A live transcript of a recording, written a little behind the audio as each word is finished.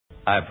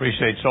I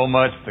appreciate so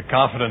much the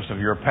confidence of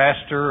your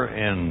pastor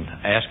in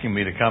asking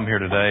me to come here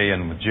today,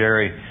 and with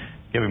Jerry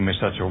giving me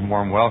such a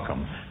warm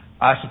welcome.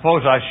 I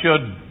suppose I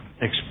should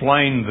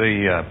explain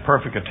the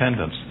perfect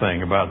attendance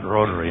thing about the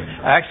Rotary.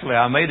 Actually,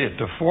 I made it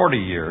to 40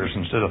 years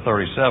instead of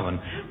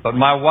 37, but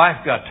my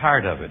wife got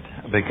tired of it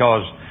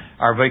because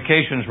our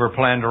vacations were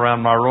planned around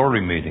my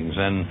Rotary meetings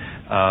and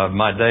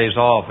my days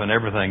off and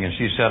everything, and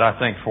she said, I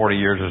think 40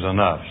 years is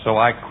enough. So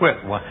I quit.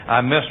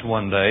 I missed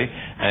one day,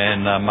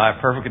 and my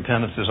perfect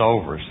attendance is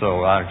over,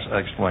 so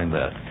I explained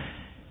that.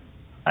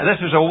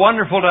 This is a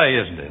wonderful day,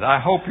 isn't it?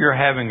 I hope you're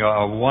having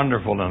a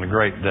wonderful and a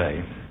great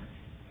day.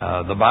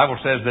 The Bible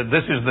says that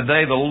this is the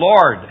day the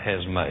Lord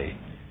has made,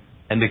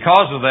 and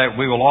because of that,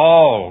 we will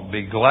all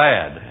be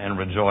glad and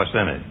rejoice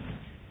in it.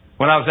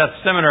 When I was at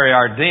the seminary,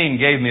 our dean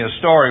gave me a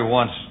story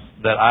once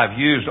that I've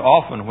used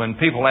often when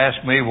people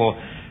ask me, well,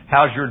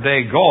 how's your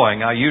day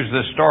going? I use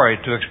this story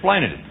to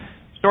explain it.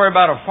 A story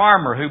about a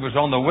farmer who was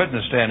on the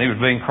witness stand. He was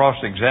being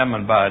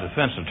cross-examined by a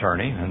defense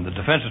attorney, and the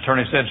defense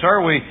attorney said,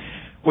 Sir, we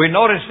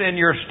noticed in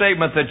your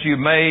statement that you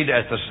made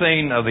at the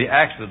scene of the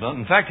accident,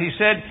 in fact, he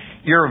said,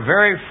 your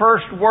very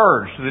first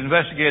words to the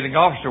investigating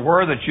officer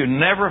were that you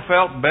never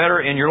felt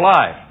better in your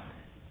life.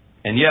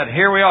 And yet,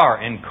 here we are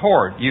in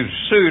court. You've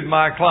sued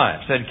my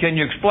client. Said, can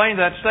you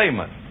explain that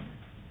statement?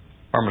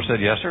 Farmer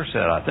said, yes, sir.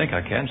 Said, I think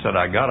I can. Said,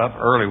 I got up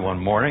early one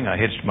morning. I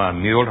hitched my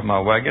mule to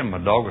my wagon. My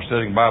dog was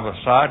sitting by the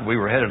side. We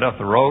were headed up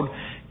the road,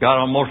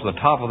 got almost to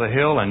the top of the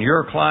hill, and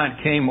your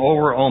client came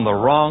over on the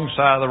wrong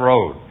side of the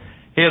road.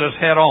 Hit us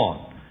head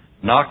on.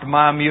 Knocked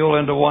my mule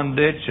into one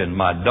ditch, and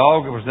my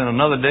dog was in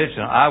another ditch,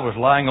 and I was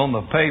lying on the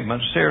pavement,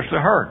 seriously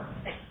hurt.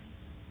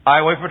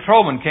 Highway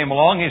patrolman came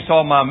along. He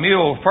saw my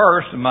mule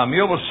first, and my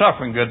mule was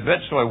suffering a good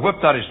bit, so he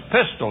whipped out his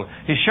pistol.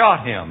 He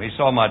shot him. He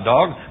saw my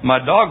dog. My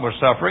dog was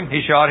suffering.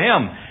 He shot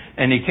him.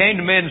 And he came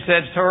to me and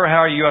said, Sir,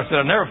 how are you? I said,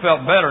 I never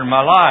felt better in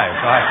my life.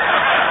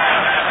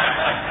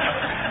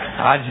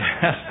 I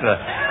just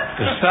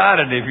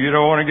decided if you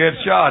don't want to get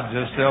shot,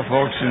 just tell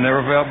folks you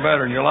never felt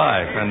better in your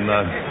life. And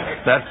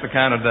that's the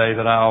kind of day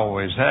that I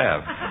always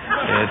have.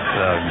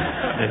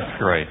 It's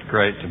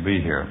great to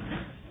be here.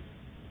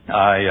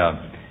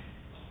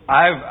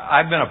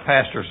 I've been a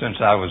pastor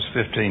since I was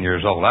 15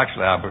 years old.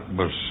 Actually,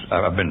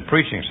 I've been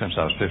preaching since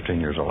I was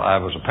 15 years old. I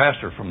was a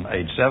pastor from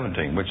age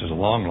 17, which is a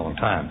long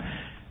time.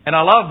 And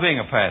I love being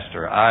a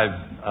pastor.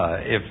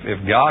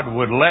 If God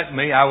would let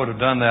me, I would have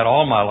done that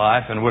all my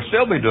life and would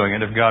still be doing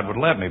it if God would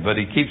let me. But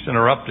He keeps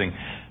interrupting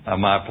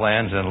my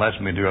plans and lets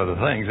me do other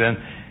things. And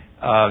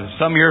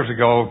some years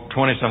ago,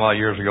 20-some-odd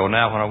years ago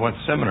now, when I went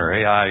to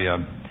seminary, I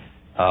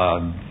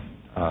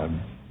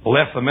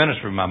left the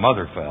ministry. My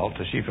mother felt.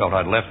 She felt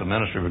I'd left the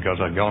ministry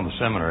because I'd gone to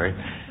seminary.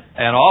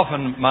 And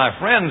often my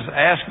friends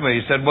asked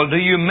me, said, well, do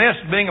you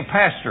miss being a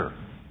pastor?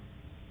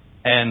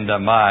 And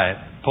my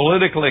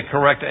politically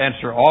correct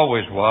answer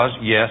always was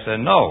yes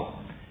and no.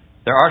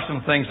 There are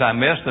some things I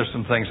miss. There's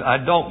some things I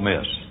don't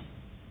miss.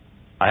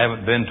 I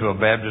haven't been to a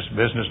Baptist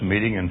business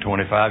meeting in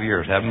 25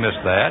 years. Haven't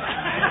missed that.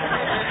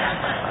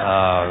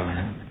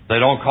 They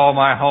don't call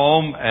my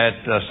home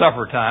at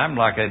supper time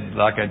like I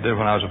did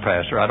when I was a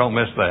pastor. I don't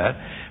miss that.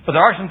 But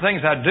there are some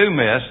things I do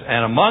miss,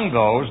 and among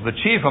those, the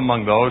chief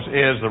among those,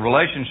 is the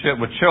relationship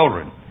with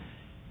children.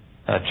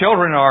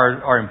 Children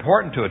are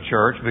important to a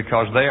church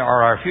because they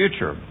are our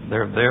future.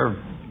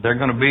 They're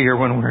going to be here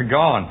when we're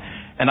gone.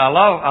 And I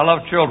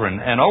love children.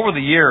 And over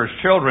the years,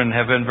 children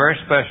have been very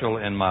special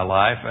in my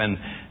life, and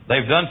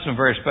they've done some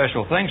very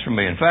special things for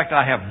me. In fact,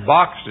 I have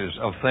boxes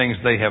of things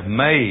they have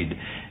made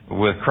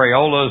with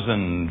Crayolas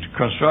and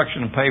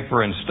construction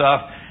paper and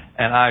stuff.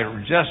 And I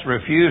just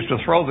refuse to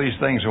throw these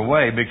things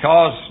away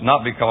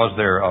not because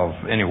they're of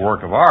any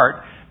work of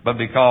art, but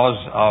because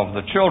of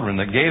the children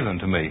that gave them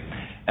to me.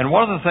 And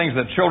one of the things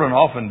that children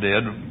often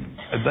did,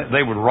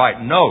 they would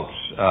write notes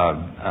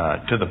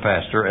to the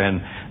pastor. And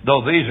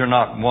though these are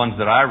not ones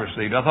that I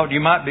received, I thought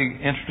you might be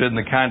interested in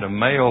the kind of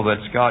mail that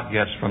Scott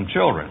gets from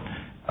children.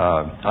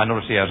 I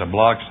notice he has a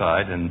blog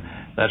site, and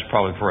that's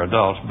probably for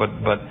adults. But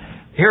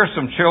here are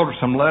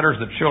some letters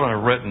that children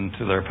have written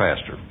to their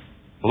pastor.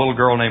 A little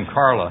girl named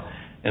Carla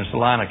in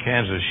Salina,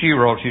 Kansas,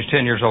 she's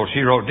 10 years old,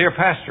 she wrote, Dear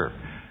Pastor,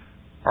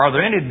 are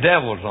there any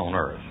devils on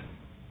earth?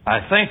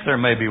 I think there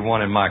may be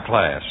one in my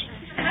class.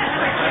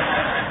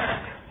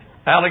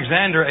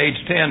 Alexander,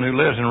 age 10, who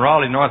lives in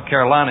Raleigh, North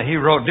Carolina, he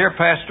wrote, Dear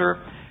Pastor,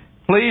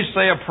 please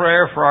say a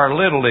prayer for our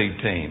Little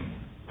League team.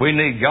 We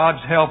need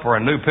God's help or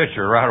a new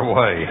pitcher right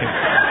away.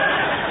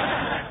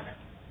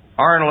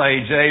 Arnold,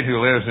 age 8,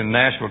 who lives in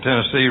Nashville,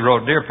 Tennessee,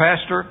 wrote, Dear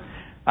Pastor,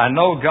 I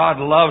know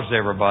God loves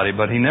everybody,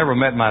 but He never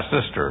met my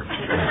sister.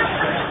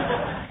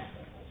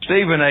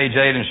 Stephen, age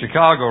 8, in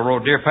Chicago,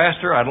 wrote, Dear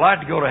Pastor, I'd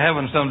like to go to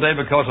heaven someday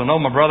because I know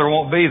my brother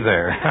won't be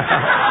there.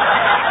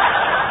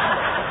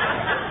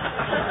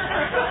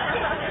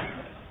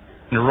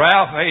 And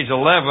Ralph, age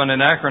 11,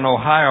 in Akron,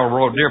 Ohio,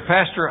 wrote, Dear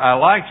Pastor, I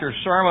liked your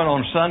sermon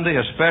on Sunday,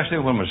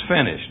 especially when it was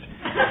finished.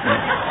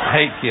 I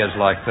hate kids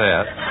like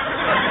that.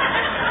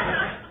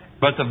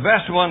 But the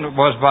best one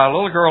was by a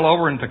little girl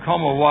over in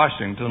Tacoma,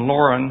 Washington,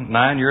 Lauren,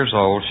 9 years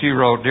old. She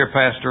wrote, "Dear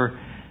Pastor,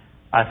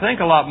 I think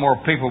a lot more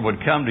people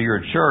would come to your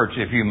church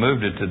if you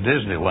moved it to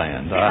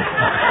Disneyland."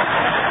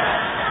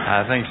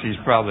 I think she's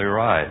probably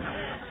right.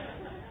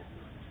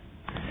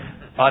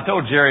 I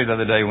told Jerry the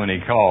other day when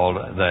he called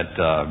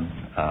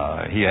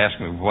that he asked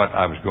me what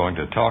I was going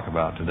to talk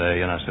about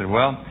today, and I said,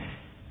 well,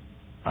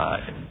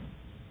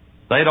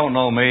 they don't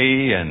know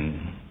me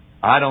and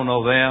I don't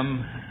know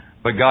them,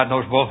 but God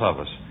knows both of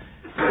us.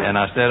 And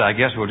I said, I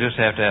guess we'll just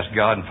have to ask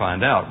God and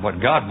find out what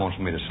God wants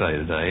me to say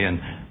today,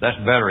 and that's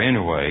better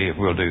anyway if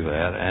we'll do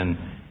that. And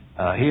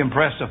he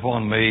impressed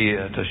upon me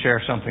to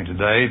share something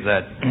today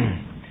that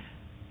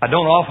I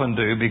don't often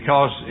do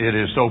because it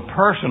is so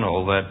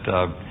personal that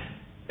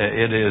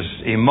it is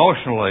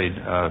emotionally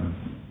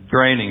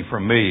draining for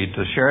me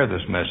to share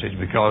this message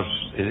because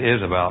it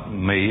is about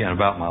me and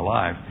about my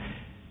life.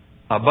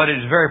 But it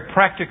is very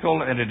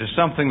practical, and it is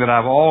something that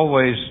I've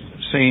always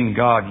seen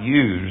God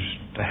use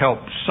to help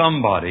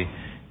somebody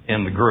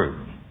in the group.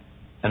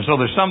 And so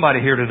there's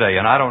somebody here today,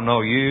 and I don't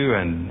know you,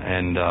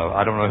 and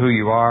I don't know who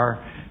you are,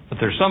 but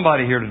there's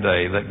somebody here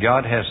today that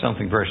God has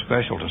something very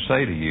special to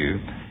say to you,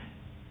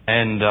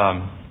 and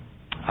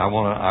I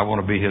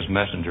want to be His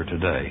messenger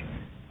today.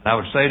 And I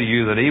would say to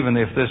you that even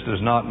if this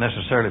does not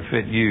necessarily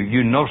fit you,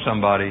 you know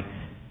somebody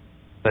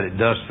that it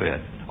does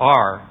fit,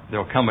 or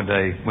there'll come a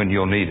day when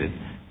you'll need it.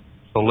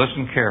 So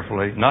listen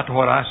carefully, not to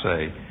what I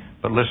say,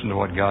 but listen to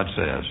what God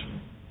says.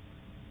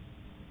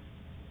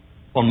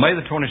 On May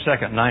the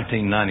 22nd,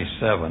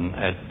 1997,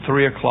 at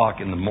 3 o'clock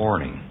in the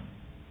morning,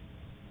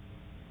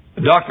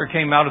 the doctor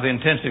came out of the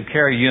intensive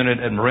care unit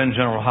at Marin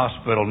General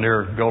Hospital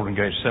near Golden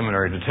Gate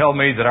Seminary to tell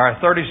me that our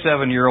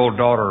 37-year-old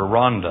daughter,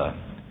 Rhonda,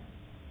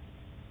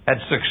 had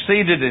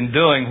succeeded in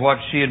doing what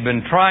she had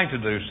been trying to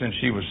do since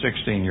she was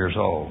 16 years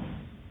old.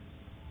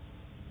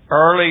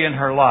 Early in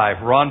her life,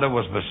 Rhonda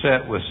was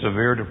beset with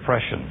severe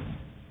depression.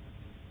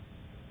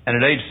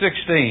 And at age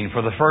 16,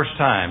 for the first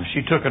time,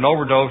 she took an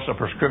overdose of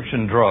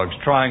prescription drugs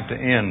trying to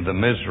end the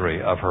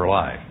misery of her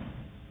life.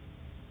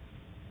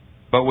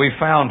 But we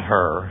found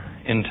her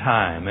in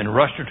time and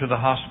rushed her to the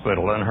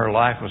hospital, and her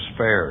life was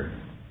spared.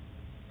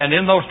 And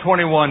in those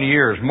 21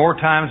 years, more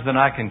times than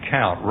I can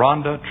count,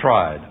 Rhonda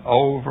tried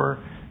over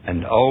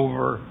and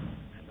over and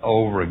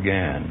over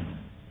again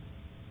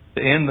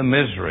to end the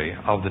misery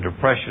of the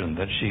depression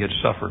that she had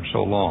suffered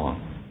so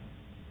long.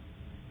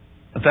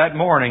 But that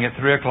morning at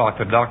 3 o'clock,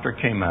 the doctor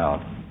came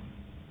out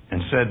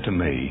and said to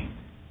me,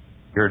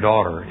 "Your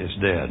daughter is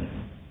dead."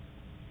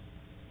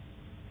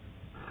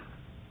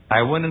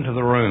 I went into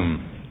the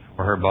room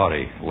where her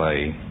body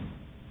lay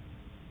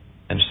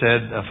and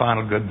said a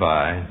final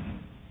goodbye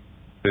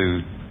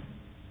to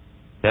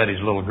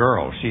Daddy's little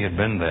girl. She had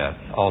been that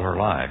all her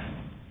life.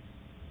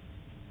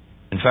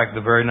 In fact,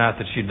 the very night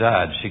that she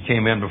died, she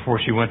came in before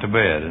she went to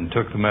bed and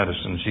took the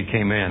medicine. She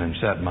came in and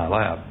sat in my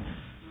lap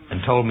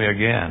and told me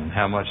again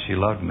how much she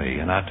loved me,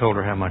 and I told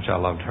her how much I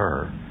loved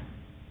her.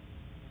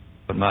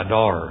 But my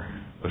daughter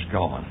was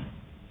gone.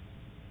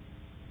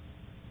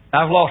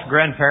 I've lost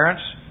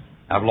grandparents.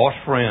 I've lost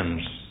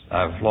friends.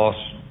 I've lost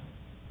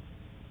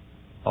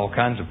all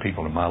kinds of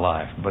people in my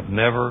life, but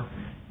never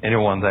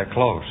anyone that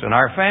close. And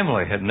our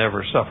family had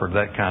never suffered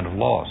that kind of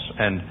loss.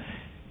 And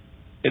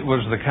it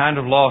was the kind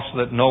of loss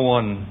that no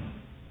one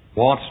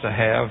wants to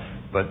have,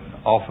 but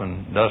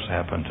often does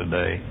happen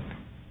today.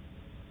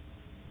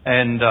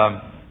 And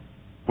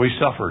we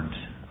suffered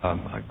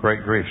a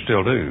great grief,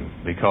 still do,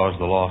 because of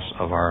the loss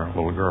of our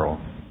little girl.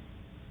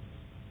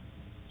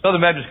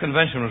 Southern Baptist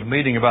Convention was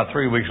meeting about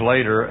 3 weeks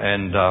later,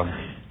 and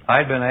I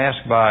had been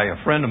asked by a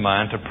friend of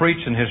mine to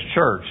preach in his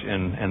church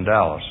in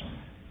Dallas.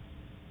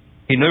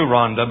 He knew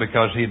Rhonda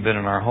because he'd been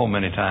in our home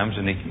many times,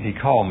 and he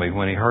called me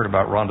when he heard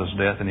about Rhonda's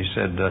death, and he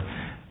said,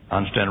 "I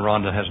understand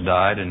Rhonda has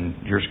died, and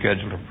you're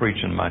scheduled to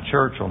preach in my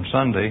church on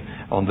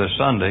this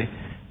Sunday.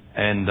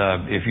 And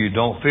if you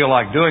don't feel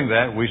like doing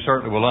that, we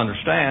certainly will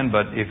understand,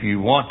 but if you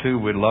want to,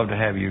 we'd love to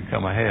have you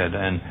come ahead."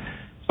 And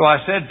so I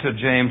said to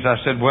James, I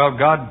said, well,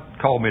 God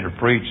called me to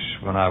preach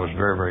when I was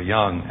very, very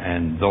young,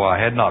 and though I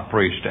had not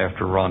preached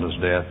after Rhonda's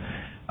death,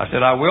 I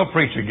said, I will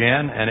preach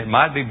again, and it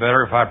might be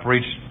better if I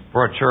preached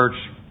for a church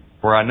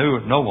where I knew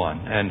no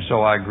one. And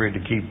so I agreed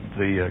to keep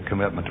the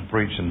commitment to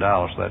preach in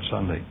Dallas that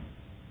Sunday.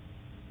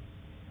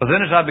 But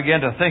then as I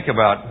began to think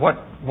about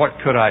what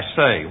could I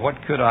say, what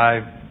should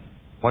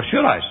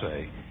I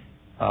say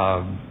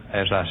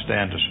as I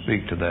stand to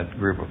speak to that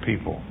group of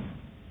people?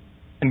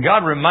 And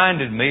God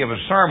reminded me of a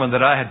sermon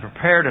that I had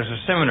prepared as a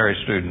seminary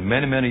student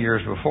many, many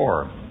years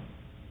before.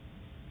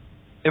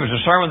 It was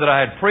a sermon that I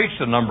had preached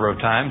a number of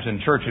times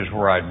in churches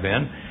where I'd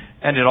been,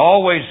 and it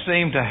always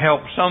seemed to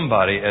help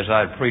somebody as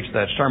I preached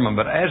that sermon.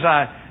 But as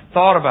I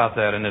thought about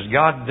that, and as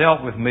God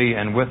dealt with me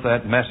and with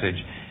that message,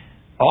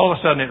 all of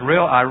a sudden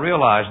I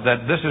realized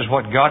that this is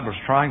what God was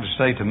trying to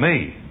say to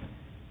me.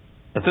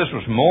 That this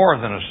was more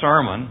than a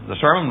sermon. The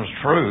sermon was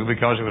true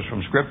because it was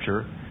from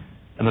Scripture,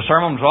 and the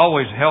sermon was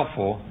always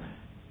helpful.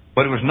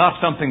 But it was not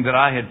something that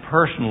I had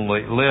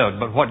personally lived.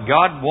 But what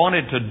God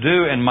wanted to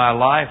do in my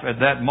life at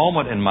that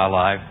moment in my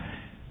life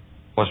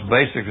was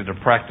basically to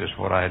practice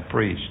what I had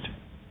preached.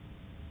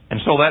 And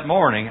so that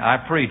morning I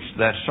preached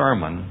that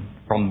sermon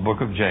from the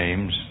book of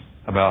James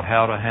about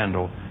how to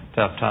handle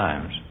tough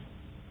times.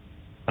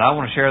 And I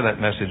want to share that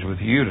message with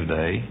you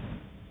today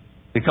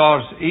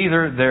because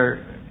either there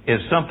is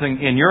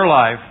something in your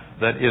life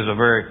that is a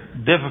very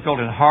difficult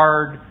and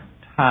hard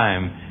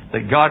time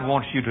that God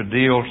wants you to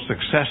deal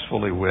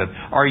successfully with,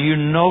 or you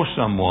know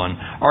someone,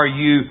 or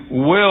you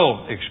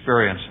will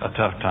experience a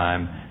tough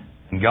time,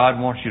 and God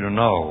wants you to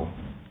know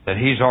that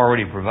He's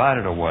already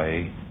provided a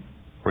way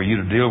for you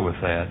to deal with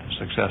that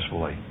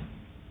successfully.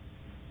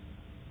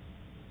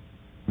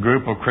 A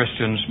group of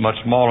Christians much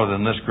smaller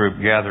than this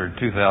group gathered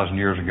 2,000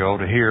 years ago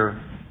to hear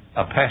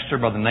a pastor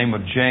by the name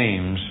of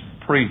James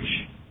preach.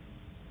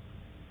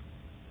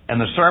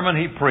 And the sermon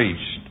he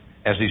preached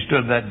as he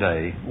stood that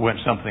day went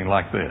something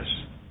like this.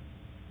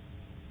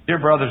 Dear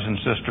brothers and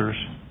sisters,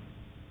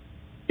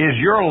 is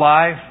your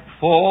life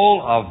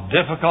full of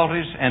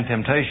difficulties and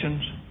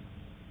temptations?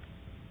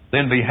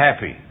 Then be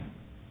happy.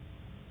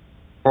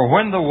 For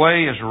when the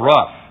way is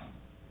rough,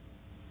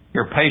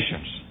 your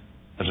patience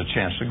has a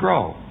chance to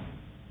grow.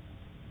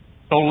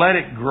 So let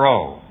it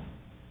grow.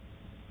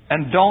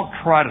 And don't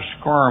try to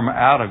squirm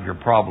out of your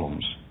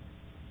problems.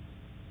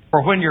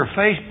 For when your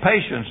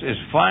patience is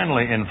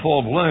finally in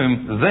full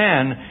bloom,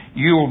 then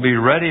you will be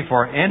ready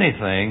for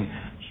anything,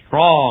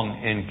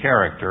 strong in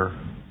character,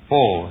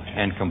 full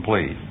and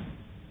complete.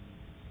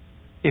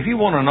 If you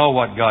want to know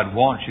what God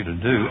wants you to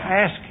do,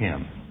 ask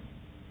Him.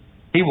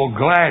 He will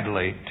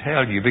gladly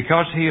tell you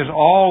because He is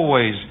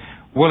always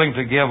willing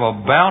to give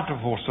a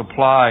bountiful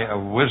supply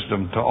of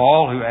wisdom to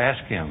all who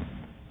ask Him,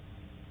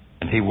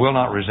 and He will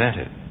not resent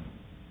it.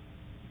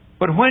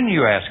 But when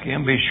you ask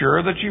Him, be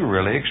sure that you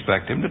really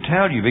expect Him to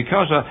tell you,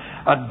 because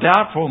a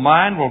doubtful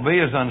mind will be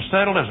as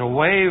unsettled as a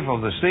wave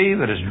of the sea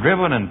that is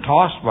driven and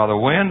tossed by the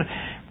wind,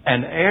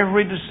 and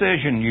every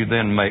decision you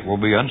then make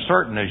will be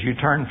uncertain as you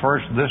turn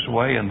first this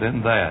way and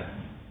then that.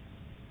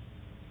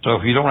 So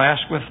if you don't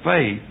ask with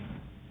faith,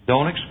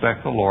 don't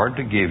expect the Lord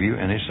to give you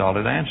any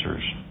solid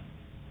answers.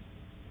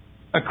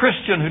 A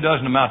Christian who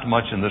doesn't amount to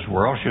much in this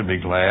world should be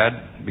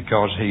glad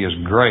because he is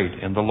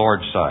great in the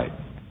Lord's sight.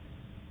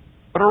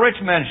 But a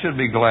rich man should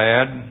be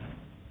glad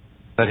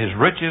that his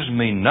riches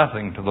mean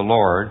nothing to the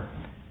Lord,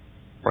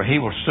 for he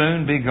will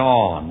soon be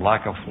gone,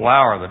 like a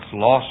flower that's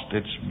lost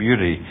its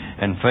beauty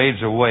and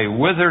fades away,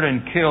 withered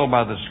and killed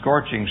by the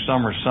scorching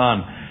summer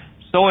sun.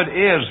 So it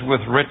is with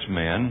rich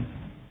men.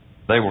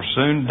 They will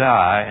soon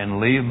die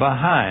and leave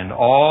behind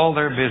all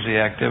their busy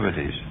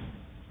activities.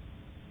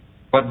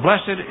 But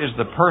blessed is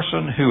the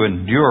person who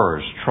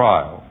endures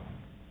trial,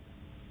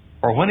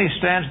 for when he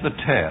stands the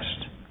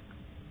test,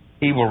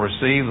 he will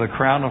receive the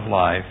crown of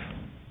life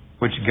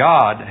which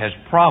God has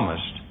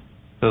promised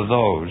to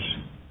those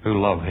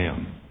who love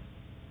Him.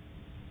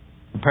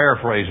 A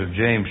paraphrase of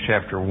James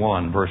chapter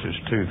 1, verses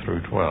 2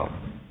 through 12.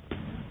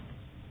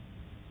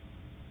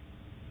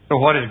 So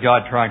what is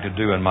God trying to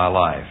do in my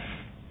life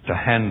to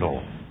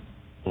handle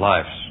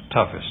life's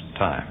toughest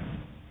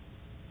time?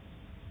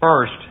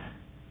 First,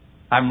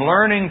 I'm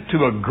learning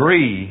to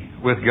agree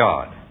with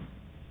God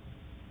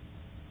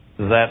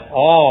that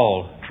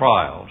all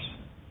trials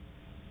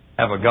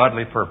have a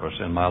godly purpose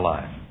in my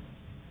life.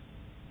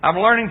 I'm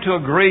learning to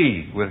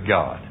agree with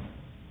God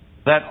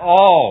that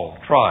all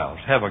trials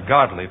have a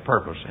godly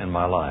purpose in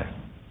my life.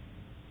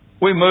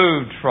 We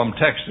moved from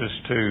Texas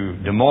to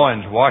Des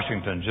Moines,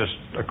 Washington,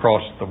 just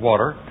across the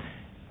water,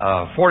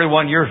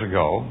 41 years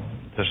ago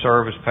to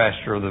serve as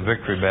pastor of the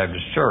Victory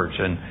Baptist Church.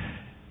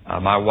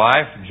 And my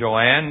wife,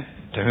 Joanne,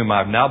 to whom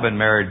I've now been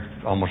married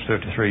almost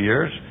 53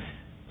 years,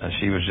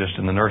 she was just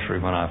in the nursery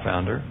when I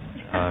found her.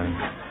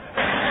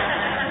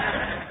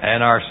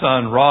 And our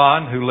son,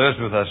 Ron, who lives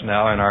with us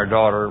now, and our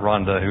daughter,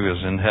 Rhonda, who is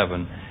in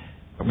heaven.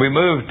 We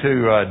moved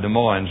to Des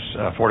Moines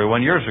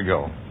 41 years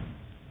ago.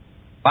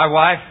 My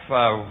wife,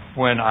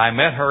 when I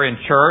met her in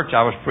church,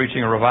 I was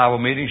preaching a revival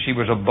meeting. She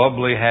was a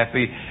bubbly,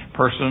 happy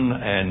person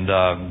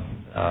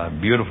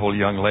and beautiful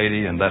young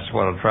lady, and that's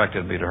what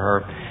attracted me to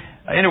her.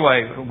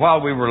 Anyway,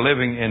 while we were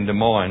living in Des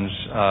Moines,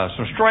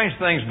 some strange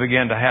things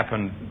began to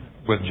happen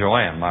with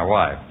Joanne, my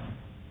wife.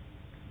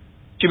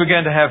 She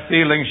began to have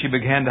feelings. She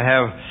began to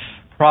have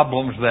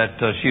problems that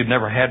she had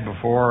never had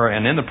before.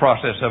 And in the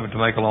process of it, to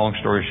make a long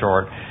story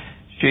short,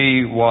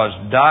 she was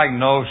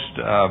diagnosed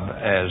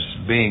as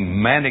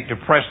being manic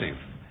depressive,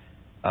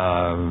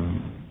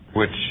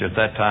 which at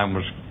that time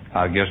was,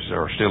 I guess,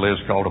 or still is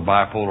called a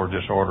bipolar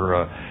disorder,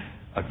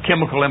 a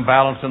chemical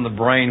imbalance in the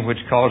brain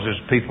which causes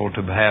people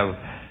to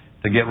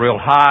get real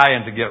high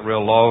and to get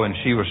real low, and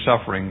she was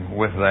suffering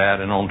with that.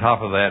 And on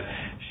top of that,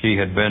 she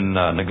had been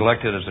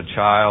neglected as a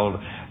child.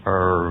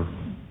 Her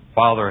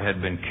father had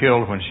been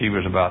killed when she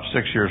was about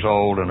 6 years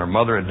old, and her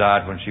mother had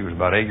died when she was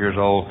about 8 years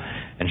old.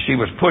 And she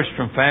was pushed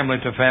from family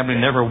to family,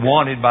 never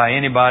wanted by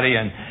anybody.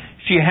 And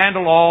she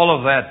handled all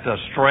of that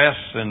stress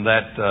and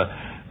that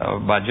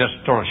by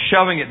just sort of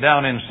shoving it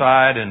down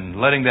inside and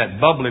letting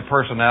that bubbly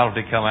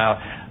personality come out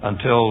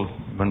until,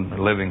 when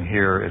living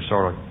here, it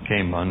sort of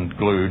came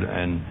unglued.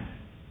 And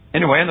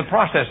anyway, in the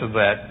process of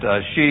that,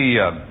 she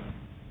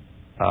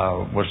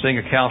was seeing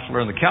a counselor,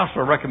 and the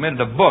counselor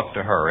recommended a book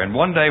to her. And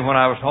one day when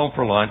I was home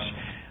for lunch,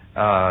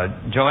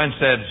 Joanne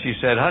she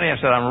said, honey,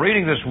 I'm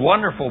reading this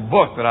wonderful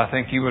book that I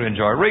think you would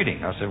enjoy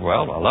reading. I said,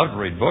 well, I love to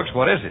read books.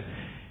 What is it?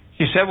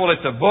 She said, well,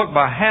 it's a book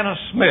by Hannah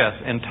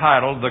Smith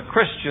entitled The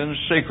Christian's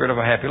Secret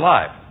of a Happy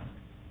Life.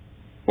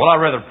 Well,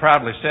 I rather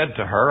proudly said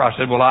to her, I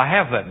said, well, I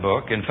have that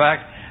book. In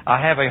fact,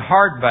 I have a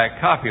hardback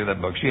copy of that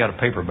book. She had a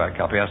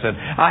paperback copy. I said,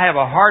 I have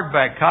a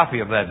hardback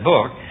copy of that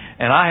book,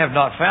 and I have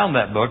not found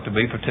that book to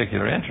be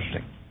particularly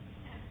interesting.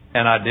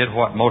 And I did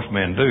what most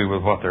men do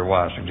with what their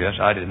wives suggest.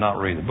 I did not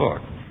read the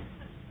book.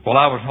 Well,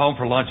 I was home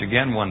for lunch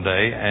again one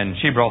day, and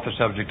she brought the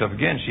subject up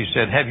again. She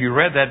said, have you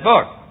read that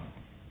book?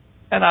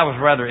 And I was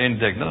rather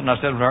indignant, and I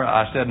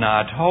said,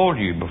 now, I told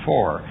you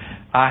before,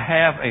 I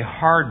have a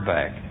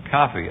hardback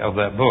copy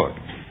of that book,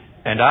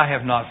 and I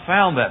have not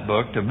found that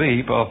book to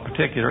be of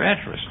particular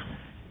interest.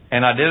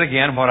 And I did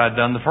again what I'd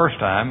done the first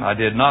time. I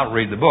did not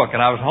read the book,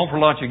 and I was home for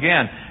lunch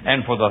again,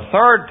 and for the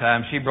third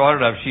time she brought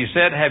it up. She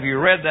said, have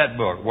you read that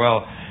book?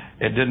 Well,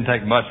 it didn't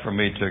take much for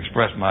me to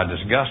express my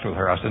disgust with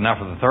her. I said, now,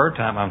 for the third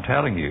time, I'm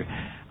telling you,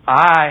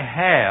 I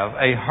have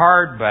a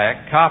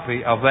hardback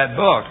copy of that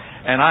book,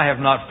 and I have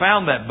not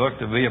found that book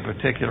to be of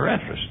particular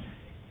interest.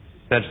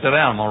 She said, sit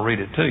down, I'm going to read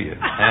it to you.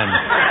 And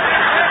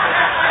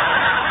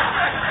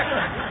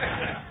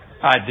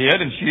I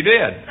did, and she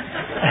did.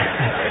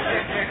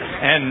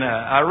 And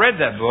I read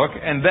that book,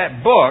 and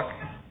that book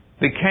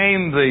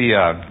became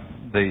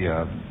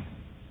the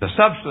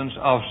substance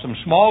of some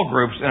small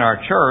groups in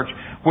our church,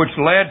 which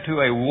led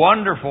to a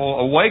wonderful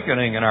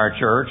awakening in our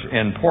church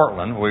in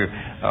Portland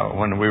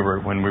when we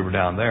were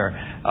down there.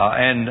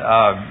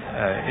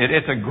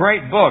 It's a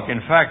great book. In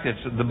fact,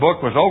 the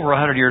book was over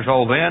 100 years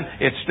old then.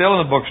 It's still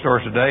in the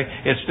bookstores today.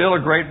 It's still a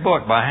great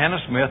book by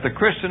Hannah Smith, The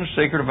Christian's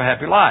Secret of a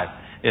Happy Life.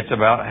 It's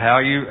about how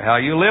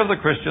you live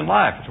the Christian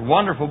life. It's a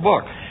wonderful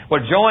book.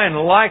 Well, Joanne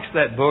likes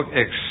that book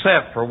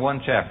except for one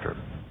chapter.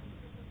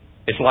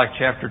 It's like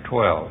chapter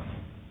 12.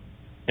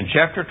 In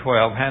chapter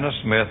 12, Hannah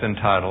Smith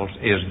entitles,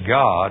 Is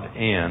God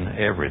in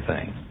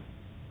Everything?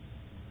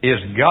 Is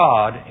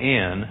God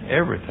in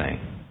everything?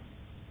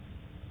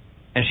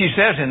 And she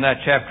says in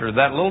that chapter,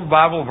 that little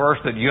Bible verse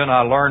that you and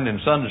I learned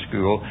in Sunday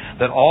school,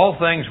 that all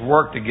things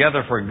work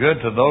together for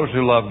good to those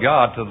who love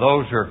God, to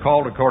those who are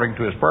called according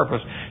to His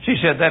purpose. She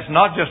said that's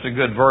not just a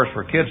good verse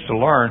for kids to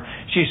learn.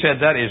 She said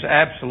that is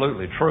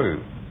absolutely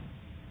true.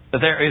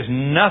 That there is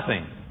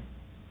nothing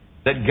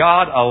that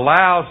God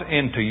allows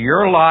into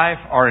your life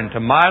or into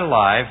my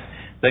life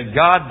that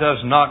God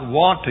does not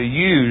want to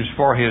use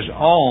for His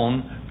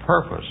own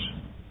purpose.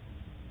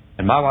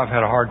 And my wife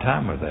had a hard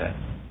time with that.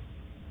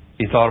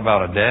 He thought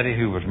about a daddy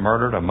who was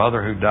murdered, a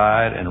mother who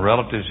died, and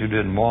relatives who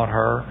didn't want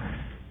her,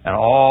 and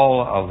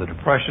all of the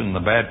depression and the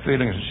bad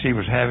feelings that she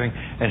was having,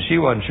 and she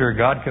wasn't sure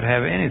God could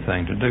have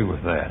anything to do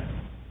with that.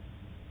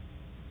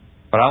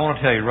 But I want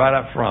to tell you right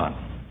up front,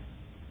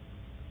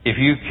 if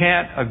you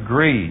can't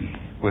agree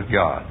with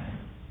God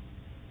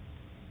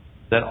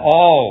that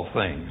all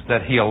things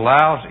that He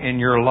allows in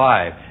your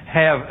life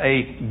have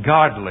a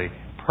godly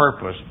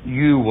purpose,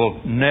 you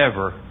will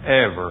never,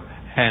 ever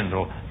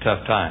handle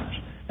tough times.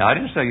 Now, I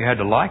didn't say you had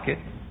to like it.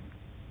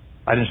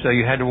 I didn't say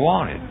you had to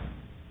want it.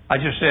 I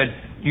just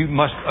said you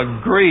must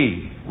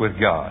agree with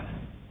God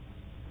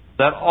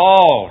that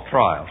all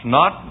trials,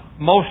 not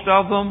most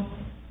of them,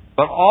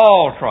 but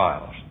all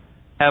trials,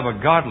 have a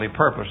godly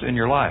purpose in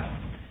your life.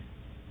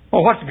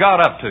 Well, what's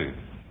God up to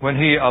when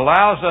He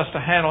allows us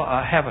to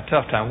have a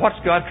tough time? What's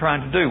God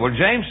trying to do? Well,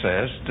 James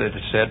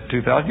said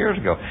 2,000 years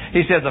ago.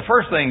 He said the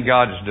first thing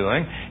God is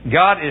doing,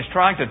 God is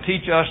trying to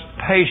teach us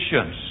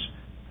patience.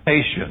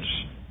 Patience.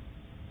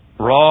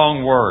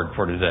 Wrong word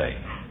for today.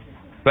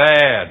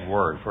 Bad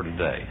word for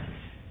today.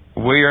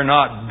 We are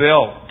not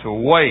built to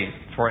wait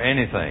for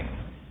anything.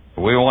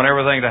 We want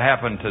everything to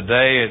happen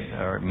today,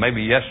 or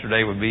maybe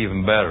yesterday would be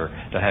even better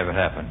to have it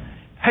happen.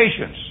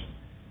 Patience.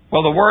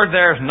 Well, the word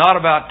there is not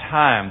about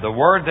time. The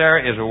word there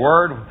is a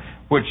word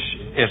which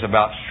is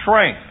about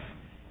strength.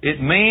 It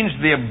means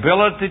the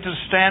ability to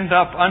stand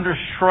up under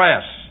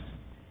stress.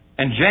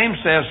 And James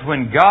says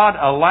when God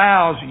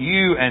allows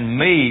you and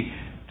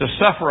me to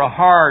suffer a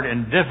hard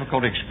and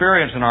difficult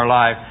experience in our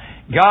life,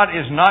 God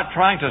is not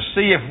trying to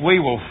see if we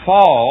will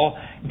fall.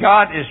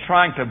 God is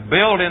trying to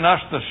build in us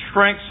the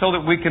strength so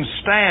that we can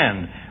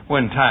stand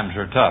when times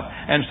are tough.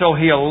 And so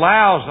He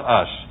allows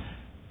us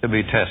to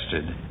be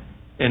tested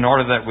in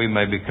order that we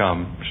may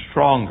become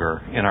stronger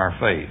in our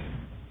faith.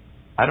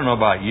 I don't know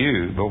about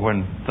you, but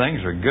when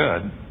things are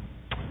good,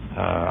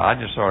 I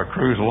just sort of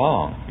cruise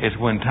along. It's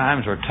when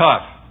times are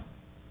tough,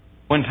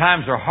 when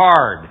times are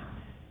hard,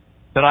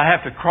 that I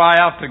have to cry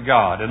out to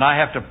God, and I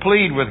have to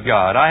plead with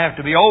God. I have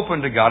to be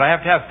open to God. I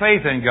have to have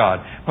faith in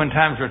God when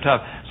times are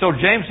tough. So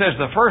James says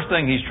the first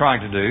thing he's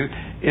trying to do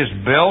is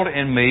build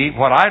in me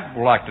what I'd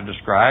like to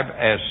describe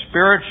as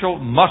spiritual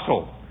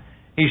muscle.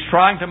 He's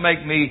trying to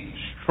make me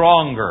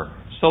stronger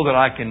so that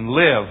I can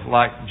live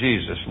like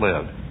Jesus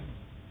lived.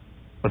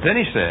 But then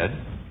He said,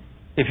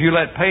 if you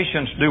let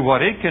patience do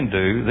what it can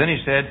do, then He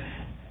said,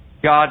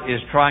 God is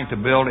trying to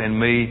build in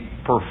me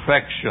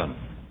perfection.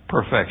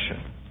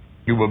 Perfection.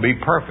 You will be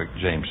perfect,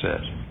 James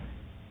says.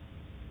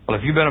 Well,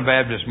 if you've been a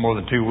Baptist more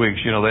than 2 weeks,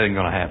 you know that ain't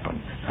going to happen.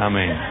 I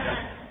mean,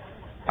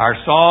 our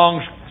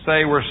songs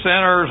say we're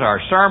sinners,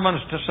 our sermons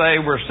to say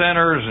we're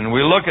sinners, and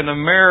we look in the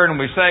mirror and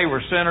we say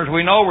we're sinners.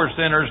 We know we're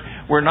sinners.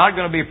 We're not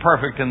going to be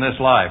perfect in this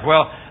life.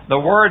 Well, the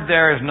word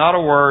there is not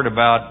a word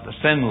about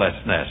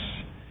sinlessness.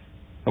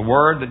 The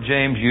word that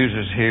James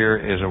uses here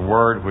is a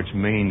word which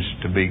means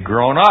to be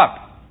grown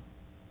up.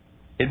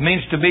 It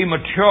means to be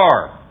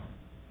mature.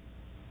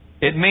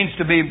 It means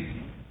to be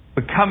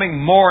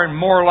becoming more and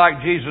more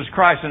like Jesus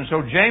Christ. And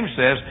so James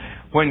says,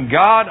 when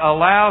God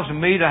allows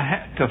me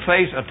to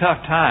face a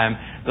tough time,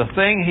 the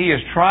thing He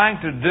is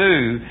trying to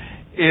do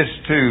is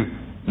to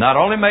not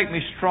only make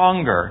me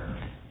stronger,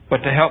 but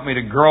to help me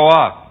to grow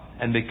up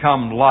and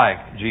become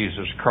like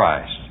Jesus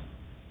Christ.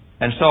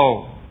 And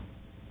so,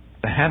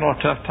 to handle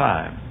a tough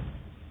time,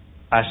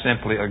 I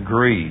simply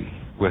agree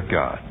with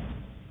God.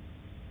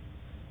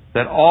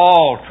 That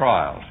all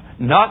trials,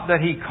 not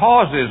that He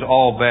causes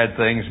all bad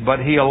things, but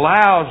He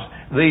allows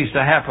these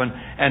to happen,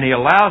 and He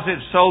allows it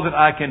so that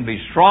I can be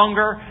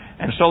stronger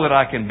and so that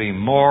I can be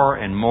more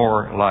and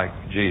more like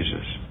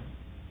Jesus.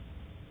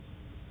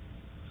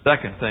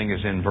 Second thing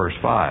is in verse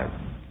 5.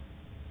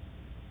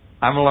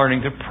 I'm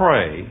learning to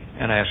pray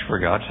and ask for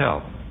God's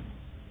help.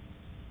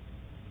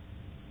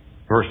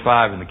 Verse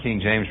 5 in the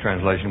King James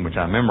translation, which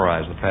I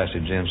memorized the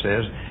passage in,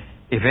 says,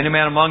 if any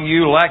man among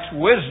you lacks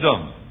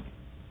wisdom,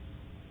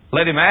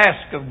 let him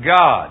ask of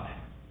God,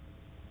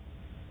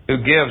 who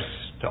gives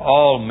to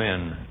all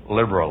men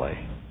liberally.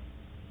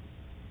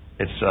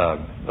 It's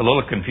a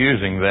little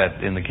confusing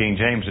that in the King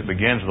James it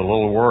begins with a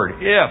little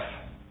word, if.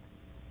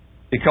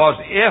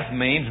 Because if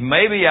means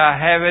maybe I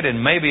have it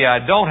and maybe I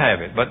don't have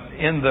it. But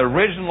in the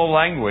original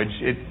language,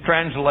 it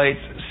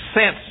translates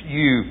since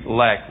you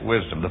lack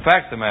wisdom. The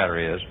fact of the matter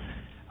is,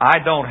 I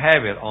don't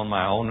have it on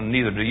my own, and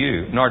neither do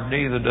you, nor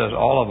neither does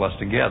all of us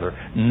together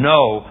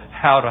know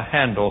how to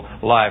handle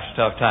life's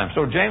tough times.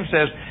 So James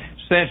says,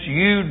 since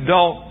you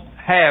don't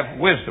have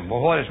wisdom.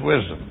 Well, what is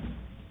wisdom?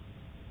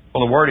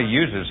 Well, the word he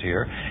uses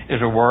here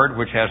is a word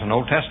which has an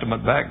Old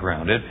Testament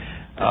background.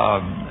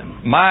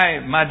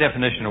 My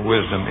definition of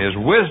wisdom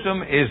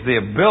is the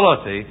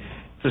ability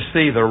to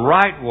see the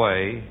right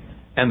way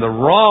and the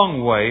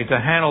wrong way to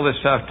handle this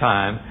tough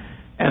time,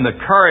 and the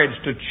courage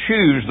to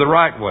choose the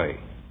right way.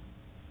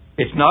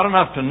 It's not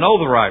enough to know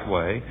the right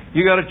way.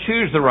 You got to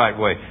choose the right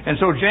way. And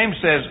so James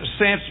says,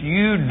 since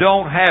you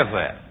don't have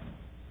that,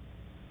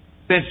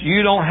 since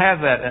you don't have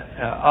that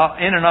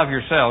in and of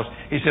yourselves,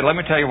 he said, let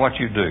me tell you what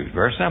you do.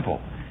 Very simple.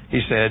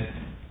 He said,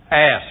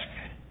 ask.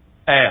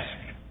 Ask.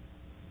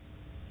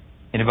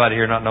 Anybody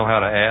here not know how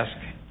to ask?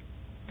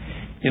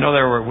 You know,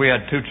 we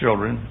had 2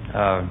 children.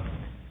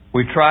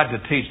 We tried to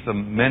teach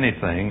them many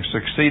things,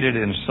 succeeded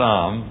in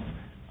some,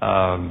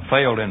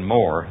 failed in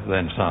more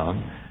than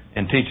some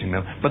in teaching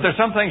them. But there's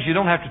some things you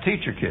don't have to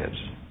teach your kids.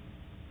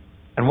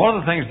 And one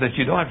of the things that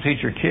you don't have to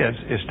teach your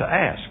kids is to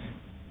ask.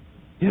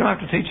 You don't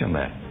have to teach them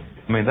that.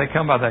 I mean, they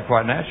come by that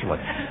quite naturally.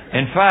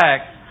 In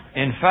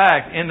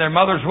fact, in their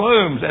mother's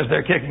wombs, as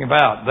they're kicking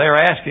about, they're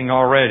asking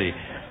already.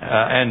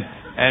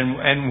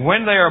 And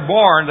when they are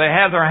born, they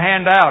have their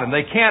hand out, and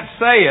they can't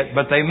say it,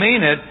 but they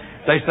mean it.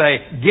 They say,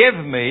 give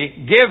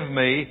me, give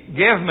me,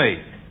 give me.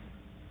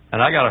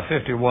 And I got a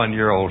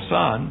 51-year-old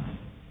son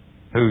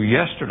who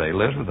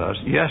lives with us,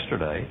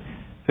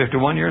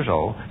 51 years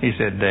old. He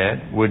said,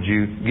 Dad, would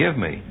you give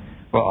me?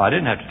 Well, I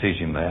didn't have to teach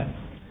him that.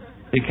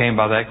 He came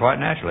by that quite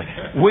naturally.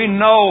 We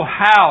know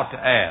how to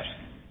ask.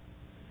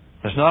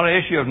 It's not an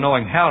issue of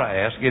knowing how to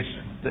ask.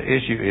 The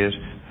issue is,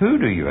 who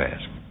do you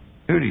ask?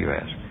 Who do you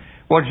ask?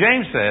 Well,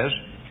 James says,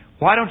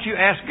 why don't you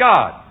ask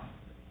God?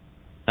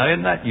 Now,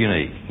 isn't that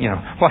unique?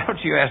 Why don't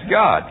you ask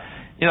God?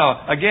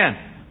 Again,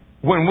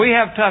 when we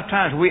have tough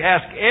times, we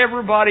ask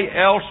everybody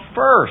else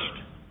first.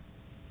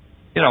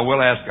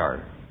 We'll ask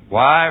our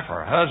wife,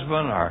 our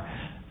husband, our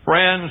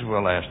friends,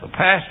 we'll ask the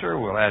pastor,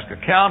 we'll ask a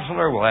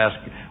counselor, we'll ask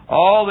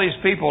all these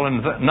people,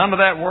 and none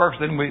of that works,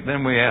 then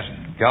we ask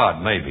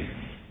God, maybe.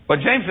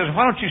 But James says,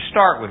 why don't you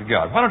start with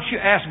God? Why don't you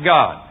ask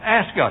God?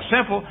 Ask God.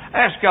 Simple,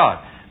 ask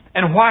God.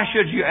 And why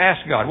should you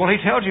ask God? Well,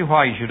 he tells you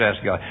why you should ask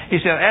God. He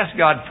said, ask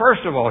God,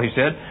 first of all, he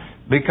said,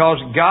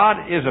 because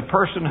God is a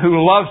person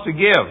who loves to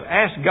give.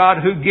 Ask God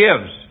who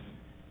gives.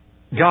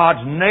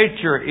 God's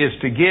nature is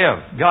to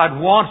give.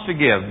 God wants to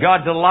give.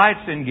 God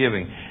delights in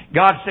giving.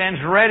 God stands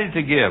ready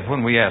to give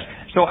when we ask.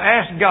 So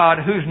ask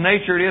God whose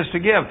nature it is to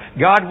give.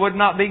 God would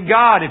not be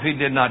God if He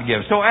did not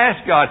give. So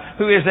ask God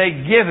who is a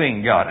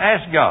giving God.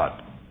 Ask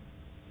God.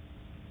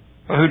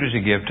 Well, who does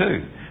He give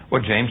to?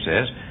 Well, James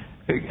says,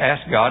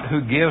 ask God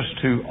who gives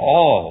to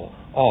all.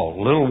 All.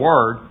 Little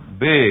word,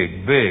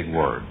 big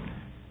word.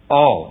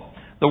 All.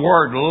 The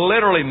word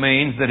literally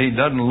means that He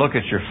doesn't look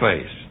at your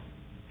face.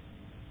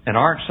 And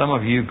aren't some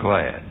of you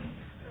glad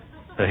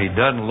that He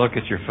doesn't look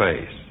at your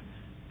face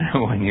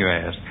when you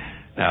ask.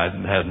 Now, it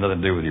has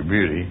nothing to do with your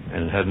beauty,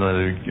 and it has nothing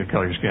to do with your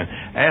color of your skin.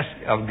 Ask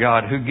of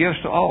God who gives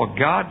to all.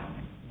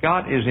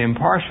 God is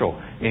impartial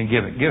in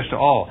giving, gives to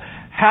all.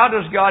 How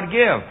does God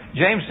give?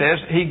 James says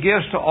He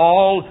gives to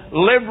all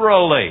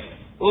liberally.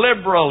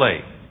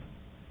 Liberally.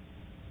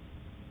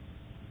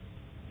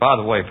 By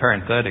the way,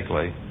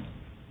 parenthetically,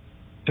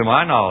 to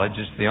my knowledge,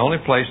 it's the only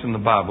place in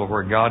the Bible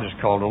where God is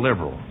called a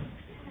liberal.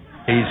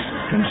 He's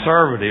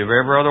conservative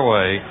every other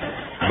way,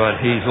 but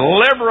He's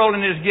liberal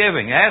in His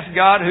giving. Ask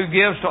God who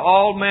gives to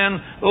all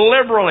men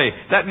liberally.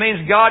 That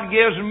means God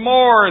gives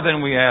more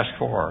than we ask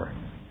for.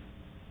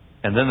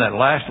 And then that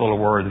last little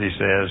word that He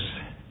says,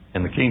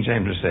 in the King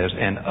James it says,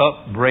 and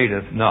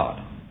upbraideth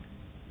not.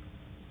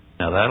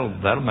 Now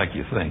that'll make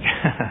you think.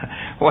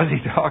 What is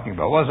He talking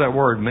about? What does that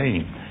word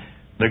mean?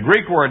 The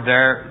Greek word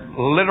there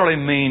literally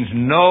means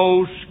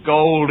no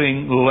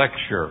scolding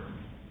lecture.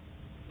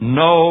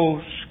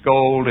 No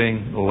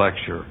scolding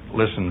lecture.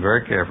 Listen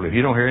very carefully. If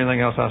you don't hear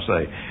anything else I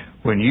say,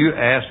 when you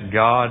ask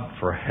God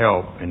for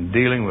help in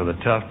dealing with a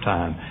tough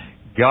time,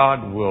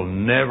 God will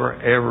never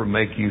ever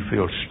make you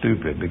feel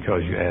stupid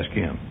because you ask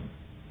Him.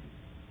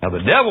 Now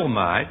the devil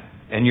might,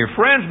 and your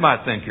friends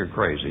might think you're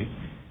crazy,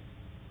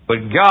 but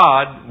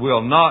God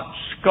will not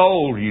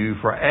scold you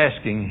for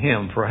asking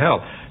Him for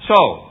help.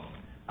 So,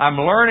 I'm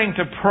learning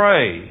to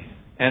pray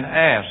and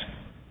ask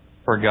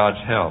for God's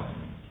help.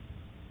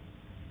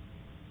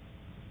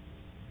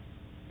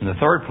 In the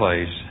third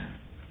place,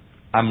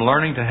 I'm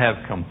learning to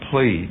have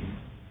complete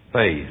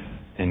faith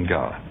in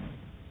God.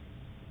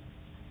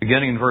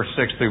 Beginning in verse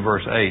 6 through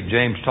verse 8,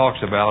 James talks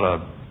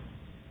about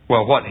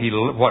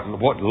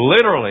what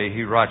literally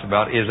he writes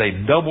about is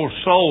a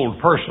double-souled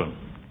person.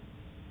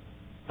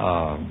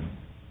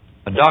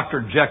 A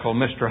Dr. Jekyll,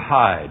 Mr.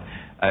 Hyde.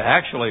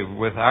 Actually,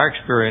 with our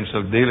experience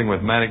of dealing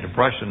with manic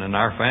depression in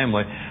our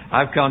family,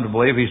 I've come to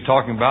believe he's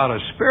talking about a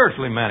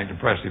spiritually manic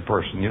depressive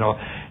person. You know,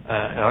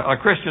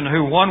 a Christian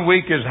who one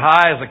week is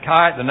high as a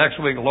kite, the next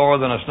week lower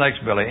than a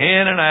snake's belly.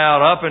 In and out,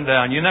 up and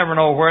down. You never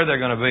know where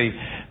they're going to be.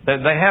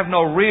 They have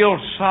no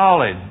real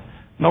solid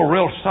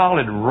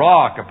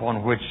rock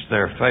upon which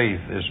their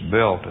faith is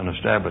built and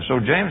established.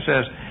 So James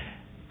says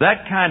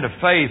that kind of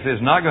faith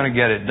is not going to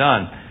get it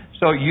done.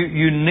 So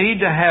you need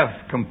to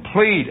have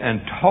complete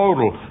and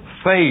total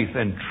faith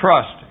and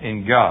trust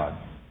in God.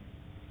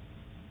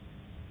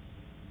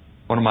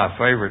 One of my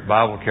favorite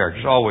Bible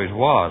characters, always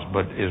was,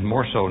 but is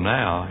more so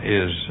now,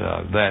 is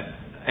that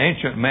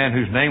ancient man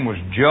whose name was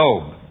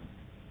Job.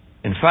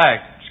 In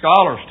fact,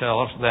 scholars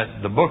tell us that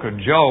the book of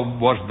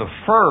Job was the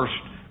first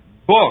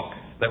book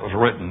that was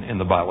written in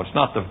the Bible. It's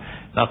not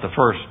the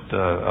first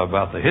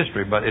about the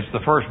history, but it's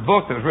the first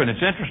book that was written.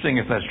 It's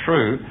interesting if that's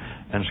true,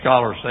 and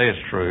scholars say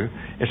it's true.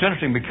 It's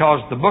interesting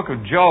because the book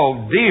of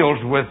Job deals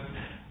with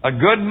a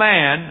good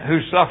man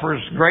who suffers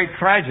great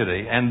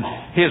tragedy. And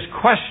his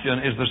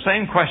question is the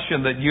same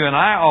question that you and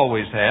I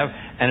always have,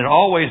 and it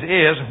always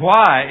is,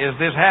 why is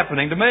this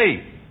happening to me?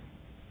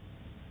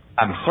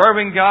 I'm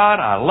serving God,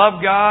 I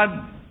love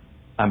God,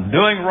 I'm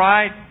doing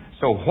right,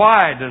 so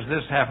why does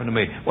this happen to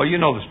me? Well, you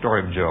know the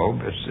story of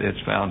Job.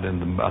 It's found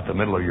in about the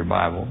middle of your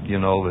Bible. You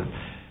know that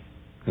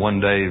one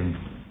day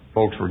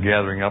folks were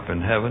gathering up in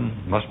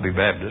heaven. Must be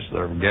Baptists that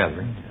were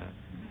gathering.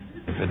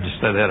 If it just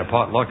said they had a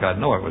potluck, I'd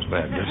know it was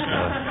Baptist.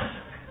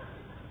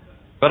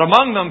 But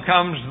among them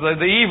comes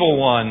the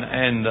evil one,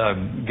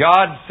 and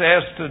God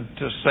says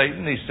to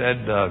Satan, He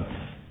said,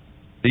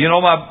 "Do you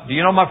know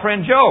my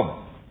friend Job?"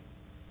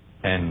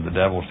 And the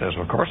devil says,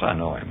 "Well, of course I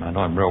know him. I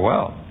know him real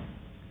well.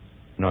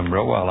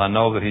 I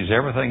know that he's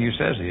everything you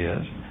says he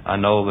is. I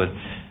know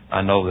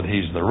that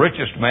he's the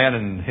richest man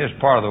in his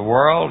part of the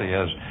world. He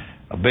has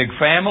a big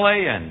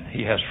family, and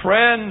he has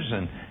friends,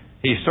 and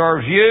he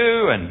serves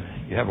you,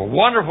 and you have a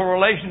wonderful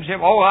relationship.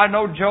 Oh, I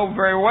know Job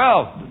very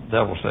well," the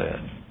devil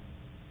said.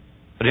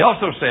 But he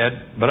also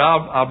said, "But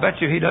I'll bet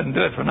you he doesn't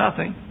do it for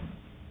nothing.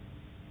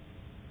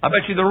 I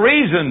bet you the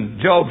reason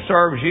Job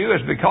serves you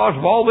is because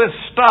of all this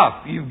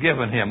stuff you've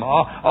given him.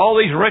 All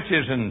these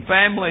riches and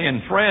family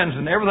and friends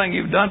and everything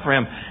you've done for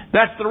him.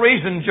 That's the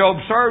reason Job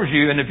serves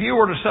you. And if you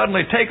were to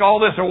suddenly take all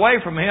this away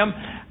from him,"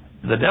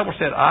 the devil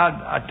said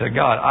to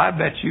God, "I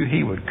bet you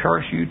he would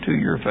curse you to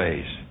your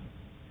face."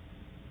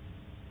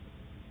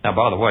 Now,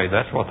 by the way,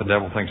 that's what the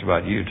devil thinks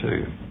about you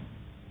too.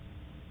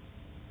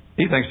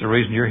 He thinks the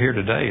reason you're here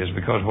today is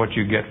because of what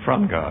you get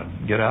from God,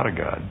 get out of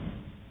God.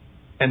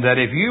 And that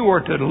if you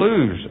were to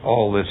lose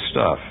all this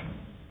stuff,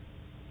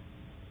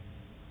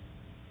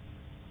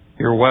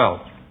 your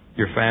wealth,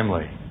 your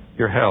family,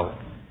 your health,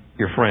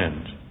 your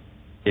friends,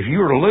 if you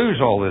were to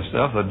lose all this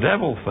stuff, the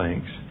devil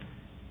thinks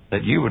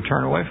that you would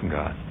turn away from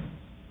God.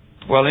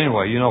 Well,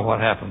 anyway, you know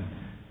what happened.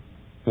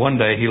 One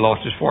day he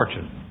lost his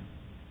fortune.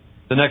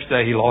 The next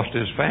day he lost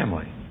his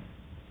family.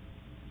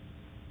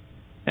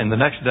 And the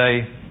next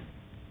day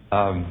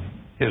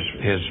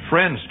his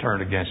friends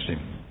turned against him.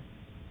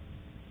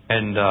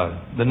 And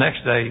the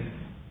next day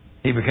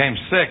he became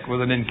sick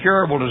with an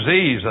incurable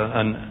disease,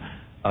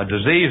 a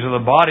disease of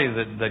the body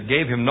that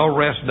gave him no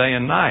rest day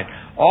and night.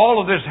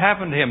 all of this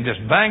happened to him, just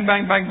bang,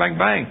 bang, bang, bang,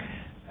 bang.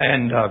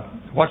 And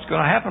what's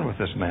going to happen with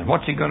this man?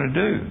 What's he going to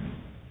do?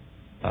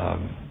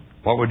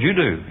 What would you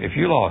do if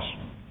you lost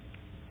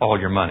all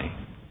your money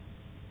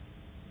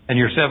and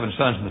your 7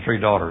 sons and 3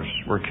 daughters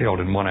were killed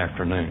in one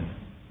afternoon?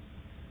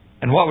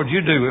 And what would you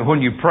do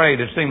when you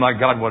prayed? It seemed like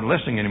God wasn't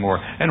listening anymore.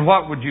 And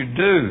what would you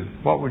do?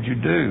 What would you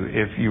do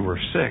if you were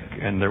sick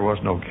and there was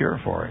no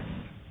cure for it?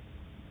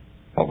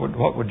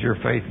 What would your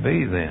faith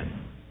be then?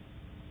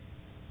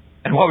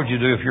 And what would you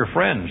do if your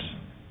friends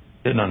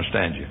didn't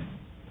understand you?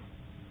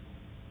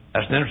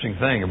 That's an interesting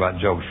thing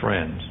about Job's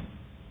friends.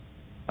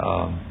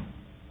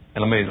 And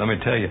let me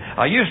tell you,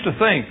 I used to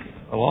think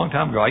a long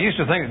time ago, I used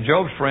to think that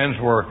Job's friends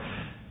were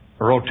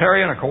a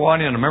Rotarian, a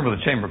Kiwanian, and a member of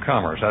the Chamber of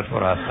Commerce. That's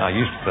what I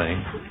used to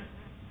think.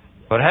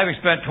 But having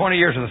spent 20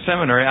 years in the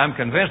seminary, I'm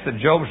convinced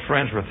that Job's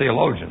friends were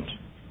theologians.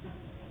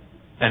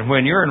 And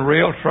when you're in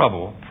real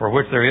trouble, for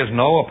which there is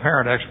no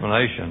apparent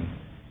explanation,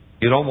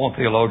 you don't want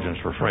theologians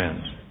for friends.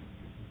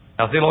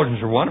 Now,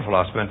 theologians are wonderful.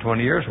 I spent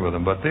 20 years with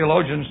them. But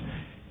theologians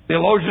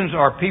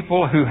are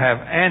people who have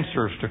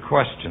answers to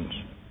questions.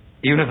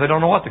 Even if they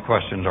don't know what the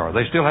questions are,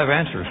 they still have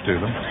answers to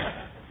them.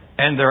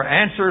 And their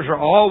answers are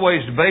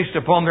always based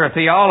upon their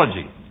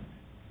theology.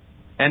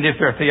 And if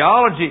their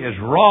theology is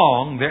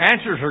wrong, their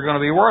answers are going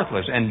to be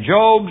worthless. And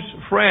Job's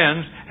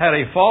friends had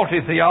a faulty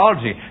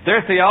theology.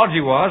 Their theology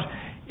was,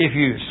 if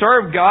you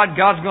serve God,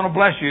 God's going to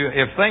bless you.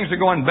 If things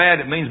are going bad,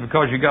 it means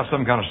because you got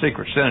some kind of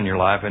secret sin in your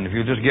life. And if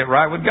you just get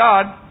right with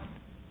God,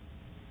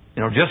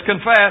 just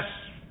confess,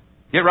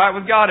 get right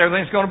with God,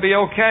 everything's going to be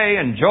okay.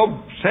 And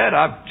Job said,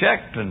 I've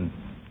checked and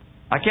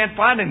I can't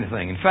find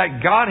anything. In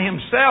fact, God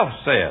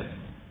Himself said,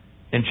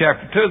 in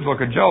chapter 2 of the book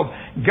of Job,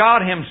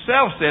 God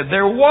Himself said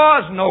there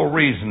was no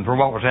reason for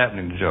what was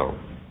happening to Job.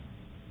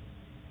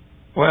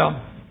 Well,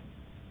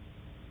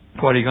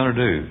 what are you going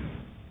to do?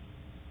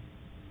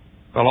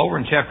 Well, over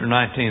in chapter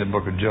 19 of the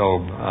book of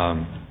Job,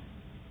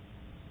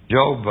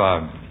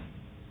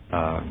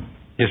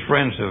 his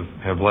friends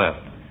have left.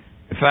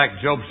 In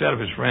fact, Job said of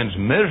his friends,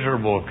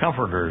 miserable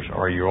comforters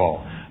are you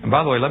all. And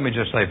by the way, let me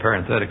just say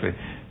parenthetically,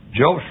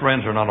 Job's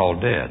friends are not all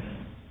dead.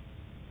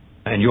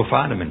 And you'll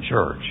find them in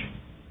church.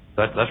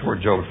 That's where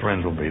Job's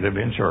friends will be. They'll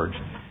be in church.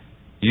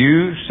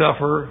 You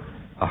suffer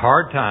a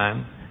hard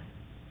time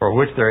for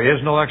which there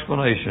is no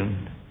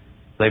explanation.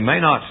 They may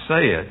not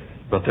say it,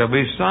 but there'll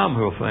be some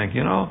who'll think,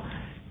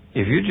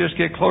 if you just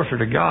get closer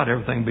to God,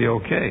 everything will be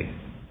okay.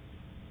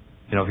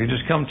 If you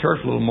just come to church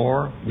a little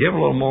more, give a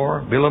little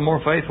more, be a little more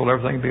faithful,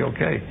 everything will be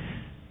okay.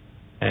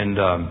 And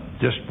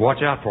just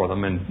watch out for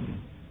them. And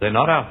they're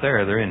not out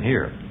there, they're in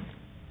here.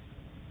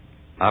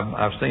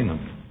 I've seen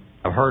them.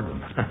 I've heard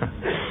them.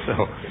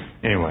 So,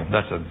 anyway,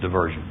 that's a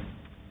diversion.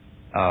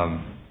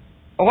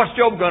 What's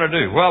Job going to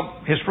do?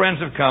 Well, his friends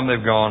have come,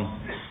 they've gone.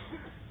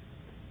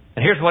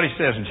 And here's what he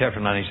says in chapter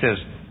 9. He says,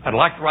 I'd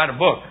like to write a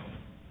book.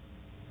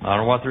 I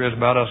don't know what there is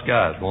about us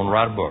guys. I want to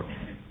write a book.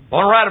 I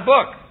want to write a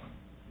book.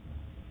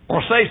 I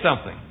want to say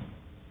something.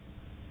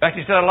 In fact,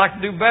 he said, I'd like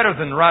to do better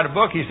than write a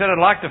book. He said, I'd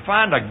like to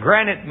find a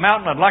granite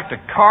mountain. I'd like to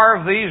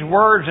carve these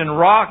words in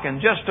rock,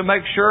 and just to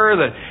make sure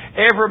that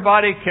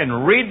everybody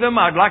can read them,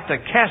 I'd like to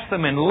cast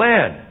them in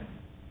lead.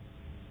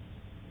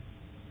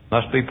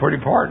 Must be pretty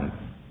important.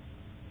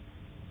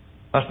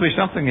 Must be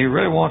something he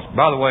really wants.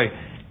 By the way,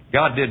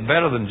 God did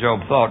better than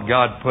Job thought.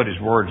 God put His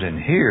words in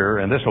here,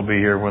 and this will be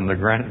here when the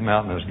granite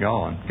mountain is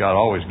gone. God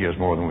always gives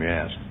more than we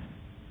ask.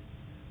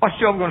 What's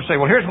Job going to say?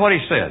 Well, here's what he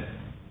said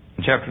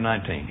in chapter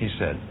 19. He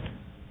said,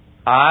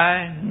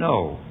 I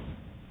know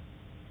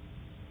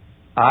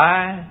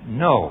that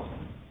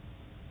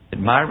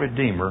my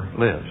Redeemer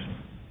lives.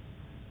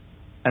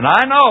 And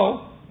I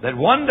know that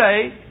one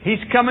day He's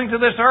coming to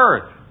this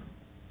earth.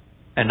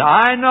 And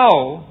I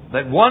know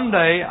that one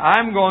day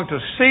I'm going to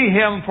see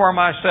Him for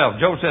myself.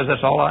 Job says,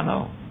 that's all I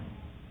know.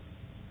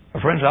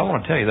 But friends, I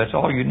want to tell you, that's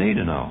all you need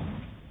to know.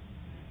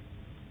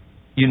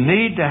 You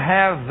need to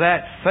have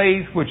that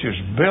faith which is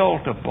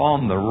built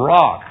upon the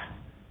rock.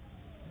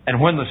 And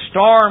when the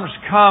storms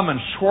come and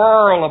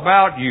swirl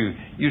about you,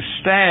 you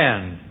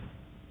stand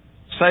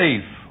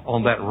safe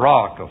on that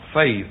rock of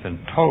faith and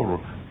total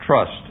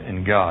trust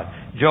in God.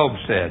 Job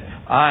said,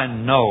 I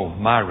know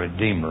my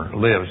Redeemer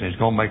lives and He's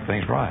going to make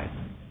things right.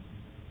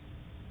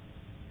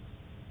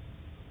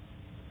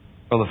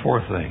 Well, the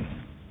fourth thing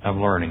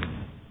I'm learning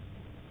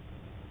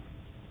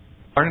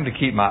to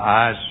keep my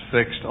eyes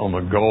fixed on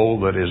the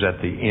goal that is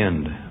at the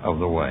end of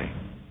the way.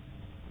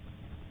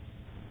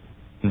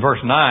 In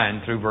verse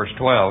 9 through verse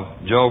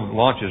 12, Job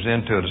launches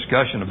into a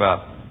discussion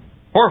about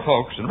poor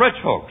folks and rich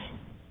folks.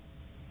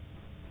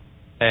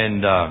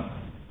 And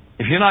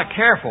if you're not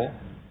careful,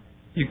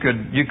 you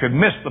could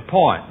miss the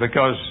point,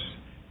 because,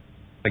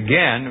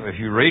 again, if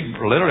you read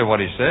literally what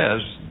he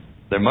says,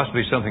 there must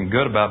be something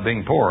good about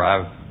being poor.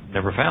 I've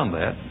never found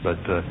that, but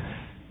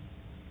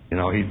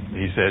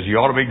he says you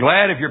ought to be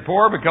glad if you're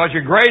poor because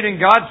you're great in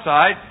God's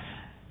sight.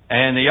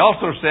 And he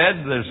also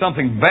said there's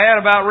something bad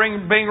about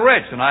being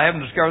rich, and I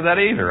haven't discovered that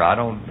either. I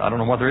don't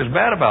know what there is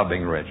bad about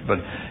being rich, but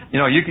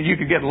you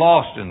could get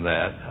lost in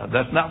that.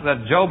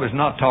 Job is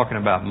not talking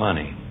about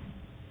money.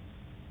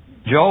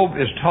 James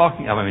is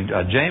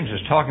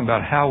talking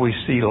about how we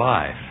see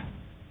life.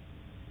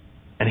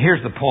 And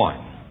here's the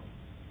point.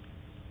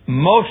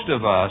 Most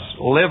of us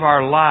live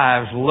our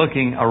lives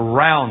looking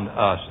around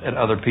us at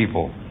other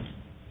people.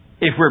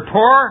 If we're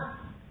poor,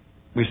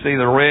 we see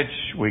the rich,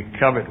 we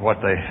covet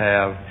what they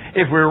have.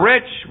 If we're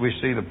rich, we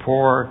see the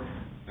poor,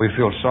 we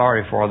feel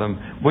sorry for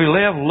them. We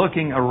live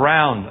looking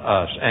around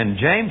us. And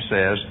James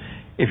says,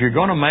 if you're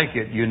going to make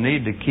it, you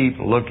need to keep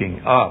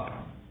looking up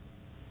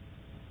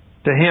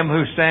to Him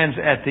who stands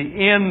at the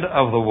end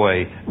of the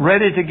way,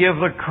 ready to give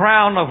the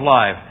crown of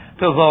life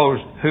to those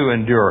who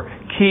endure.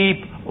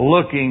 Keep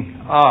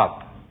looking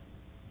up.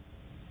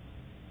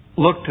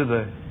 Look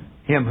to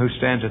Him who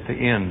stands at the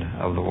end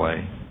of the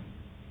way.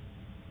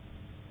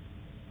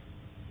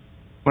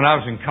 When I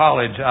was in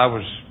college, I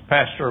was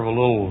pastor of a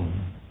little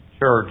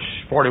church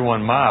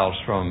 41 miles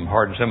from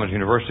Hardin-Simmons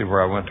University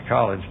where I went to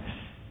college.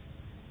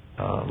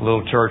 A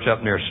little church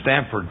up near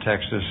Stamford,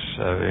 Texas.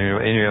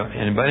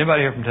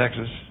 Anybody here from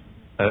Texas?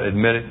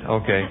 Admit it?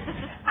 Okay.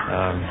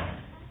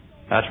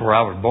 That's where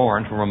I was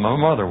born. That's where my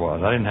mother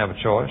was. I didn't have a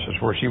choice.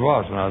 That's where she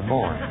was when I was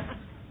born.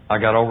 I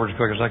got over it as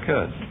quick as I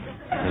could.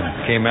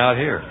 And came out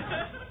here.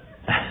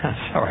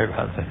 Sorry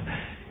about that.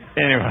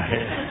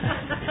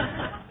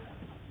 Anyway.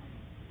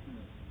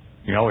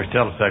 You can always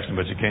tell a Texan,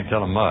 but you can't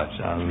tell them much.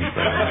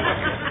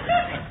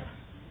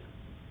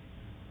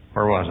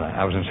 Where was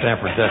I? I was in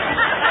Stamford, Texas.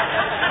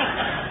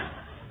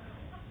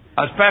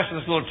 I was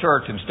pastoring this little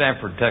church in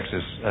Stamford,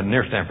 Texas,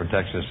 near Stamford,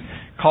 Texas,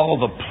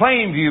 called the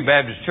Plainview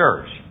Baptist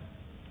Church.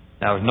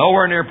 Now, it was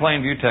nowhere near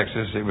Plainview,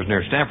 Texas. It was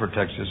near Stamford,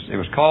 Texas. It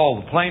was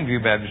called the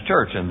Plainview Baptist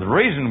Church. And the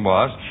reason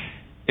was,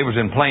 it was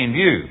in plain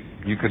view.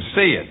 You could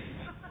see it.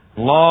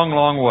 Long,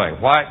 long way.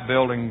 White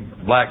building,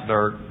 black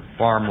dirt,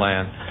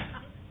 farmland.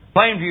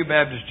 Plainview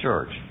Baptist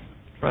Church.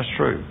 That's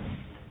true.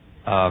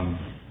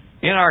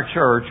 In our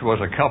church was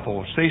a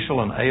couple, Cecil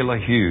and Ayla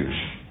Hughes.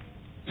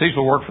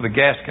 Cecil worked for the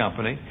gas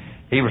company.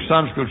 He was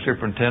Sunday school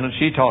superintendent.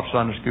 She taught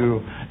Sunday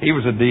school. He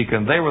was a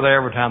deacon. They were there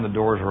every time the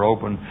doors were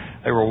open.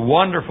 They were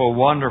wonderful,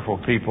 wonderful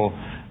people.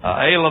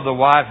 Ayla, the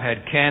wife,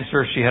 had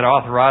cancer. She had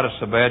arthritis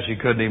so bad she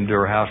couldn't even do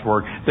her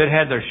housework. They'd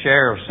had their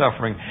share of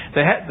suffering.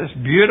 They had this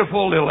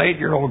beautiful little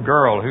 8-year-old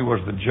girl who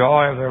was the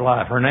joy of their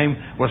life. Her name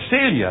was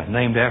Celia,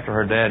 named after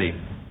her daddy.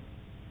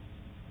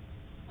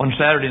 One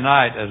Saturday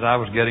night, as I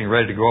was getting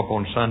ready to go up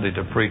on Sunday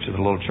to preach at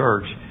the little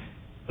church,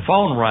 the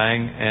phone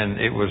rang, and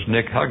it was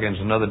Nick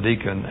Huggins, another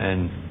deacon,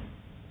 and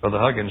Brother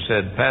Huggins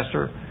said,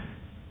 Pastor,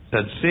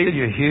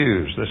 Celia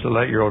Hughes, this little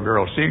 8-year-old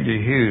girl,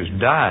 Celia Hughes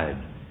died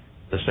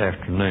this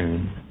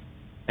afternoon,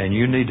 and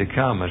you need to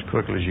come as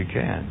quickly as you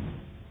can.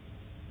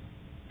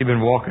 He'd been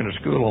walking to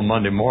school on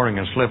Monday morning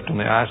and slipped on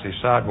the icy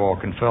sidewalk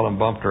and fell and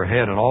bumped her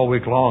head, and all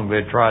week long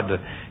they'd tried to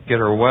get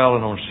her well,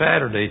 and on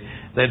Saturday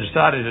they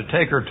decided to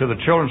take her to the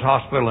Children's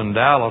Hospital in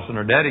Dallas, and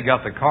her daddy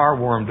got the car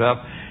warmed up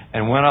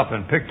and went up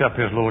and picked up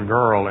his little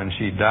girl, and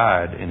she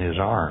died in his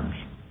arms.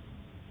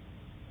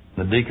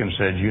 The deacon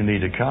said, you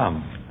need to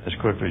come as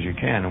quickly as you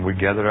can. And we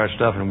gathered our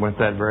stuff and went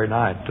that very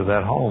night to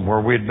that home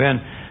where we'd been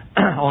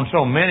on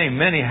so many,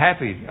 many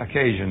happy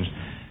occasions.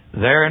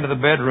 There into the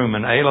bedroom,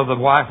 and Ayla, the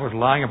wife, was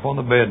lying upon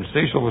the bed, and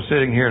Cecil was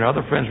sitting here, and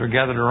other friends were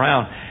gathered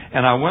around.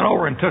 And I went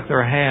over and took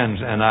their hands,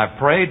 and I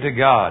prayed to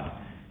God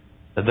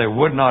that they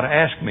would not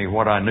ask me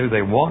what I knew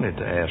they wanted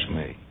to ask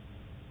me.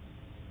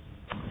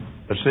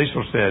 But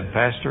Cecil said,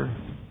 Pastor,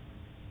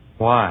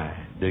 why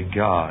did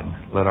God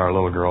let our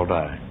little girl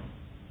die?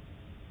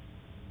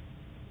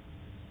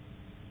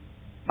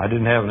 I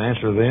didn't have an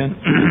answer then.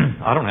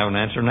 I don't have an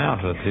answer now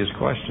to his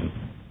question.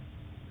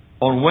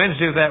 On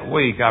Wednesday of that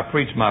week, I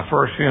preached my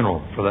first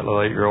funeral for that little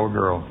 8-year-old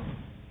girl.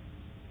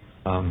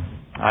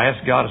 I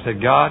asked God, I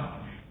said, God,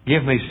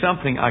 give me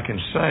something I can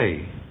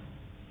say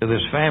to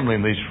this family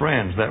and these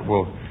friends that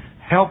will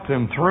help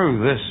them through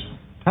this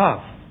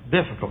tough,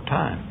 difficult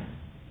time.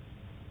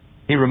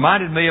 He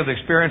reminded me of the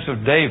experience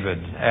of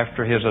David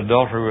after his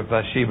adultery with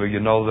Bathsheba. You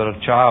know that a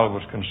child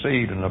was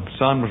conceived and a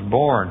son was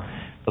born.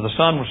 But the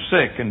son was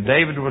sick, and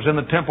David was in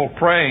the temple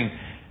praying,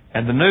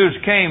 and the news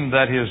came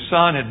that his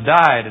son had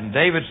died, and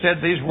David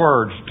said these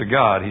words to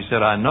God. He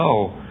said, I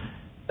know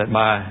that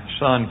my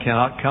son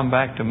cannot come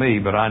back to me,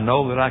 but I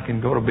know that I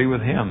can go to be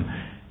with him.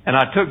 And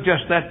I took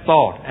just that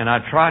thought, and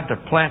I tried to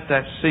plant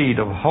that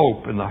seed of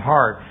hope in the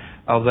heart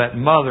of that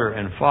mother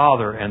and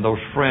father and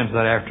those friends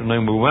that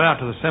afternoon. We went out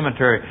to the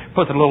cemetery,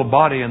 put the little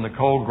body in the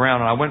cold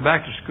ground, and I went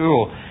back to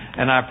school,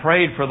 and I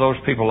prayed for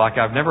those people like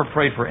I've never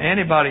prayed for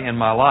anybody in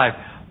my life.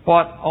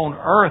 What on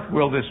earth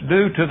will this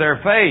do to their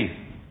faith?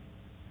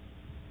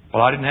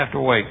 Well, I didn't have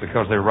to wait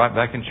because they were right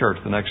back in church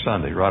the next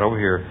Sunday, right over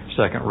here,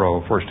 second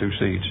row, first two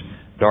seats,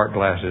 dark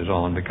glasses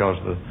on because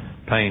the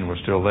pain was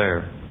still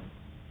there.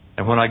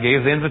 And when I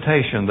gave the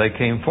invitation, they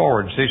came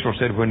forward. Cecil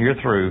said, when you're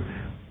through,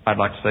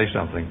 I'd like to say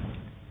something.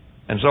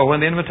 And so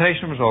when the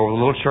invitation was over, the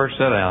little church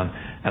sat down,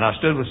 and I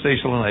stood with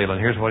Cecil and Ayla,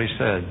 and here's what he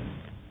said.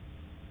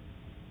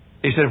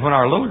 He said, when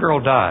our little girl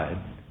died,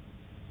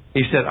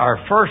 he said,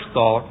 our first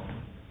thought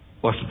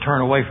was to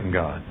turn away from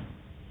God.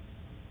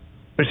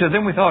 But he said,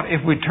 then we thought,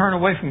 if we turn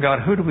away from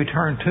God, who do we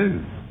turn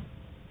to?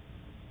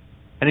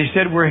 And he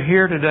said, we're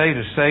here today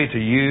to say to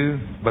you,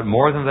 but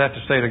more than that,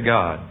 to say to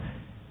God,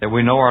 that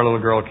we know our little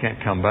girl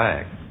can't come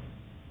back.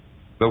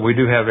 But we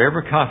do have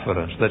every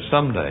confidence that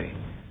someday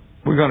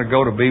we're going to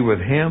go to be with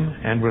Him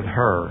and with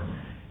her.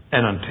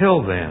 And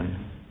until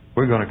then,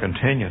 we're going to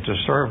continue to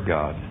serve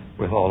God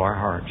with all our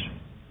hearts.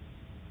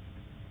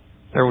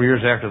 Several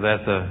years after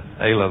that,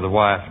 Ayla, the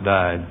wife,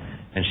 died.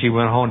 And she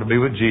went home to be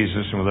with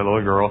Jesus and with a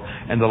little girl.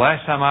 And the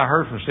last time I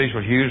heard from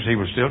Cecil Hughes, he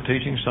was still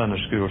teaching Sunday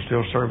school,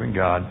 still serving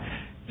God,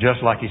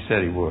 just like he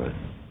said he would.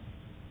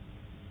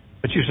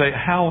 But you say,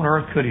 how on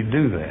earth could he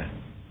do that?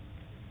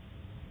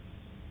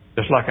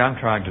 Just like I'm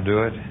trying to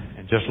do it,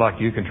 and just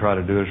like you can try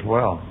to do as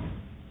well.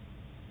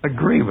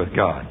 Agree with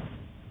God.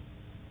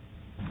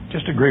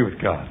 Just agree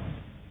with God.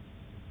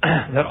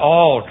 That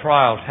all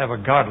trials have a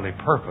godly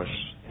purpose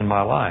in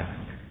my life.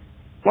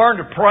 Learn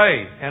to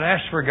pray and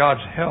ask for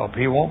God's help.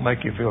 He won't make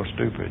you feel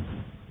stupid.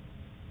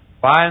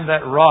 Find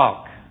that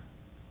rock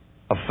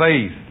of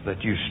faith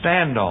that you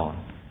stand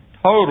on.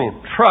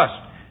 Total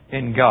trust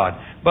in God.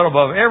 But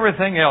above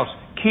everything else,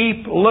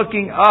 keep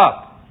looking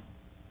up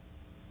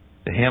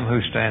to Him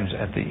who stands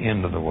at the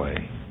end of the way.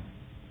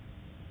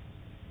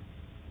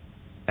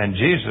 And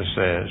Jesus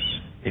says,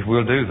 if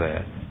we'll do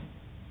that,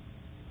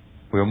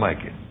 we'll make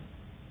it.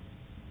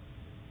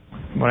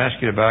 I'm going to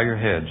ask you to bow your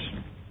heads.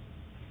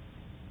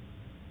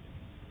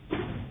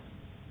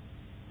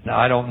 Now,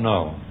 I don't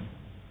know.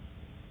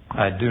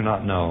 I do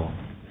not know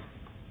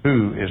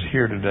who is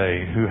here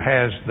today who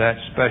has that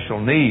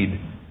special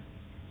need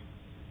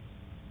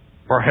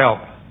for help.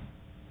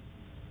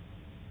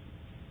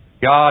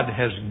 God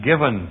has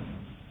given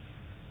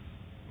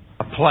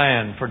a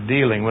plan for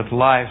dealing with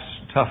life's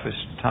toughest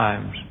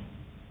times.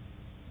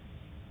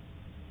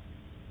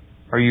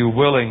 Are you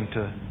willing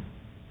to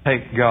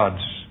take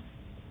God's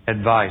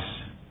advice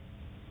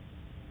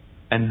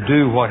and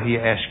do what He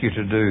asks you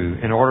to do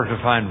in order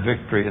to find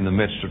victory in the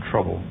midst of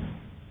trouble?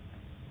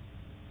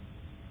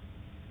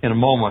 In a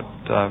moment,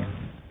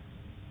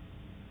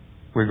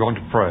 we're going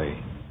to pray.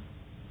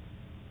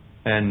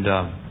 And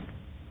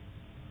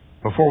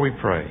before we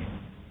pray,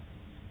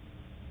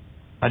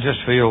 I just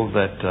feel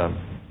that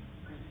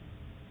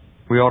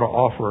we ought to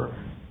offer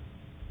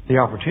the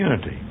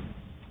opportunity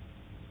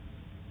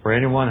for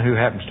anyone who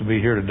happens to be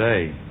here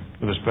today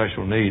with a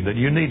special need, that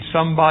you need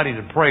somebody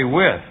to pray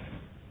with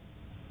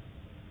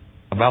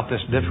about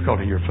this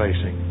difficulty you're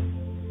facing.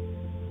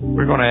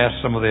 We're going to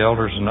ask some of the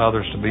elders and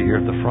others to be here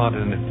at the front,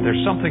 and if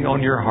there's something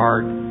on your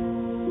heart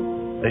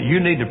that you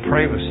need to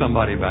pray with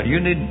somebody about,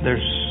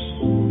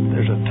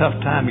 there's a tough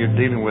time you're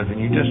dealing with and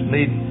you just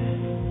need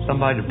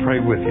somebody to pray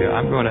with you,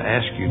 I'm going to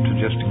ask you to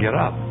just get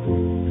up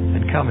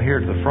and come here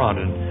to the front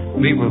and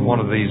meet with one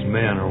of these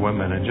men or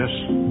women and just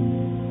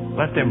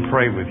let them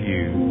pray with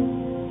you.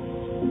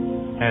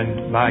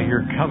 And by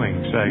your coming,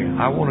 say,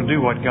 I want to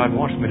do what God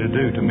wants me to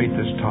do to meet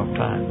this tough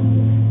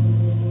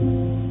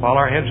time. While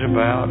our heads are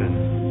bowed,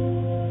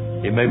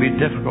 and it may be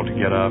difficult to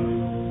get up,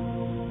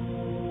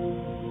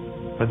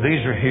 but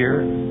these are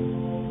here.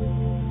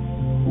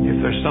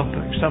 If there's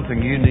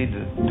something you need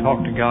to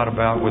talk to God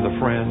about with a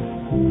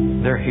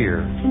friend, they're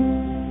here.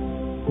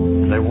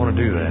 They want to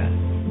do that.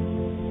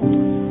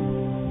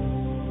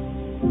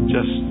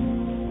 Just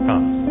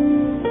come.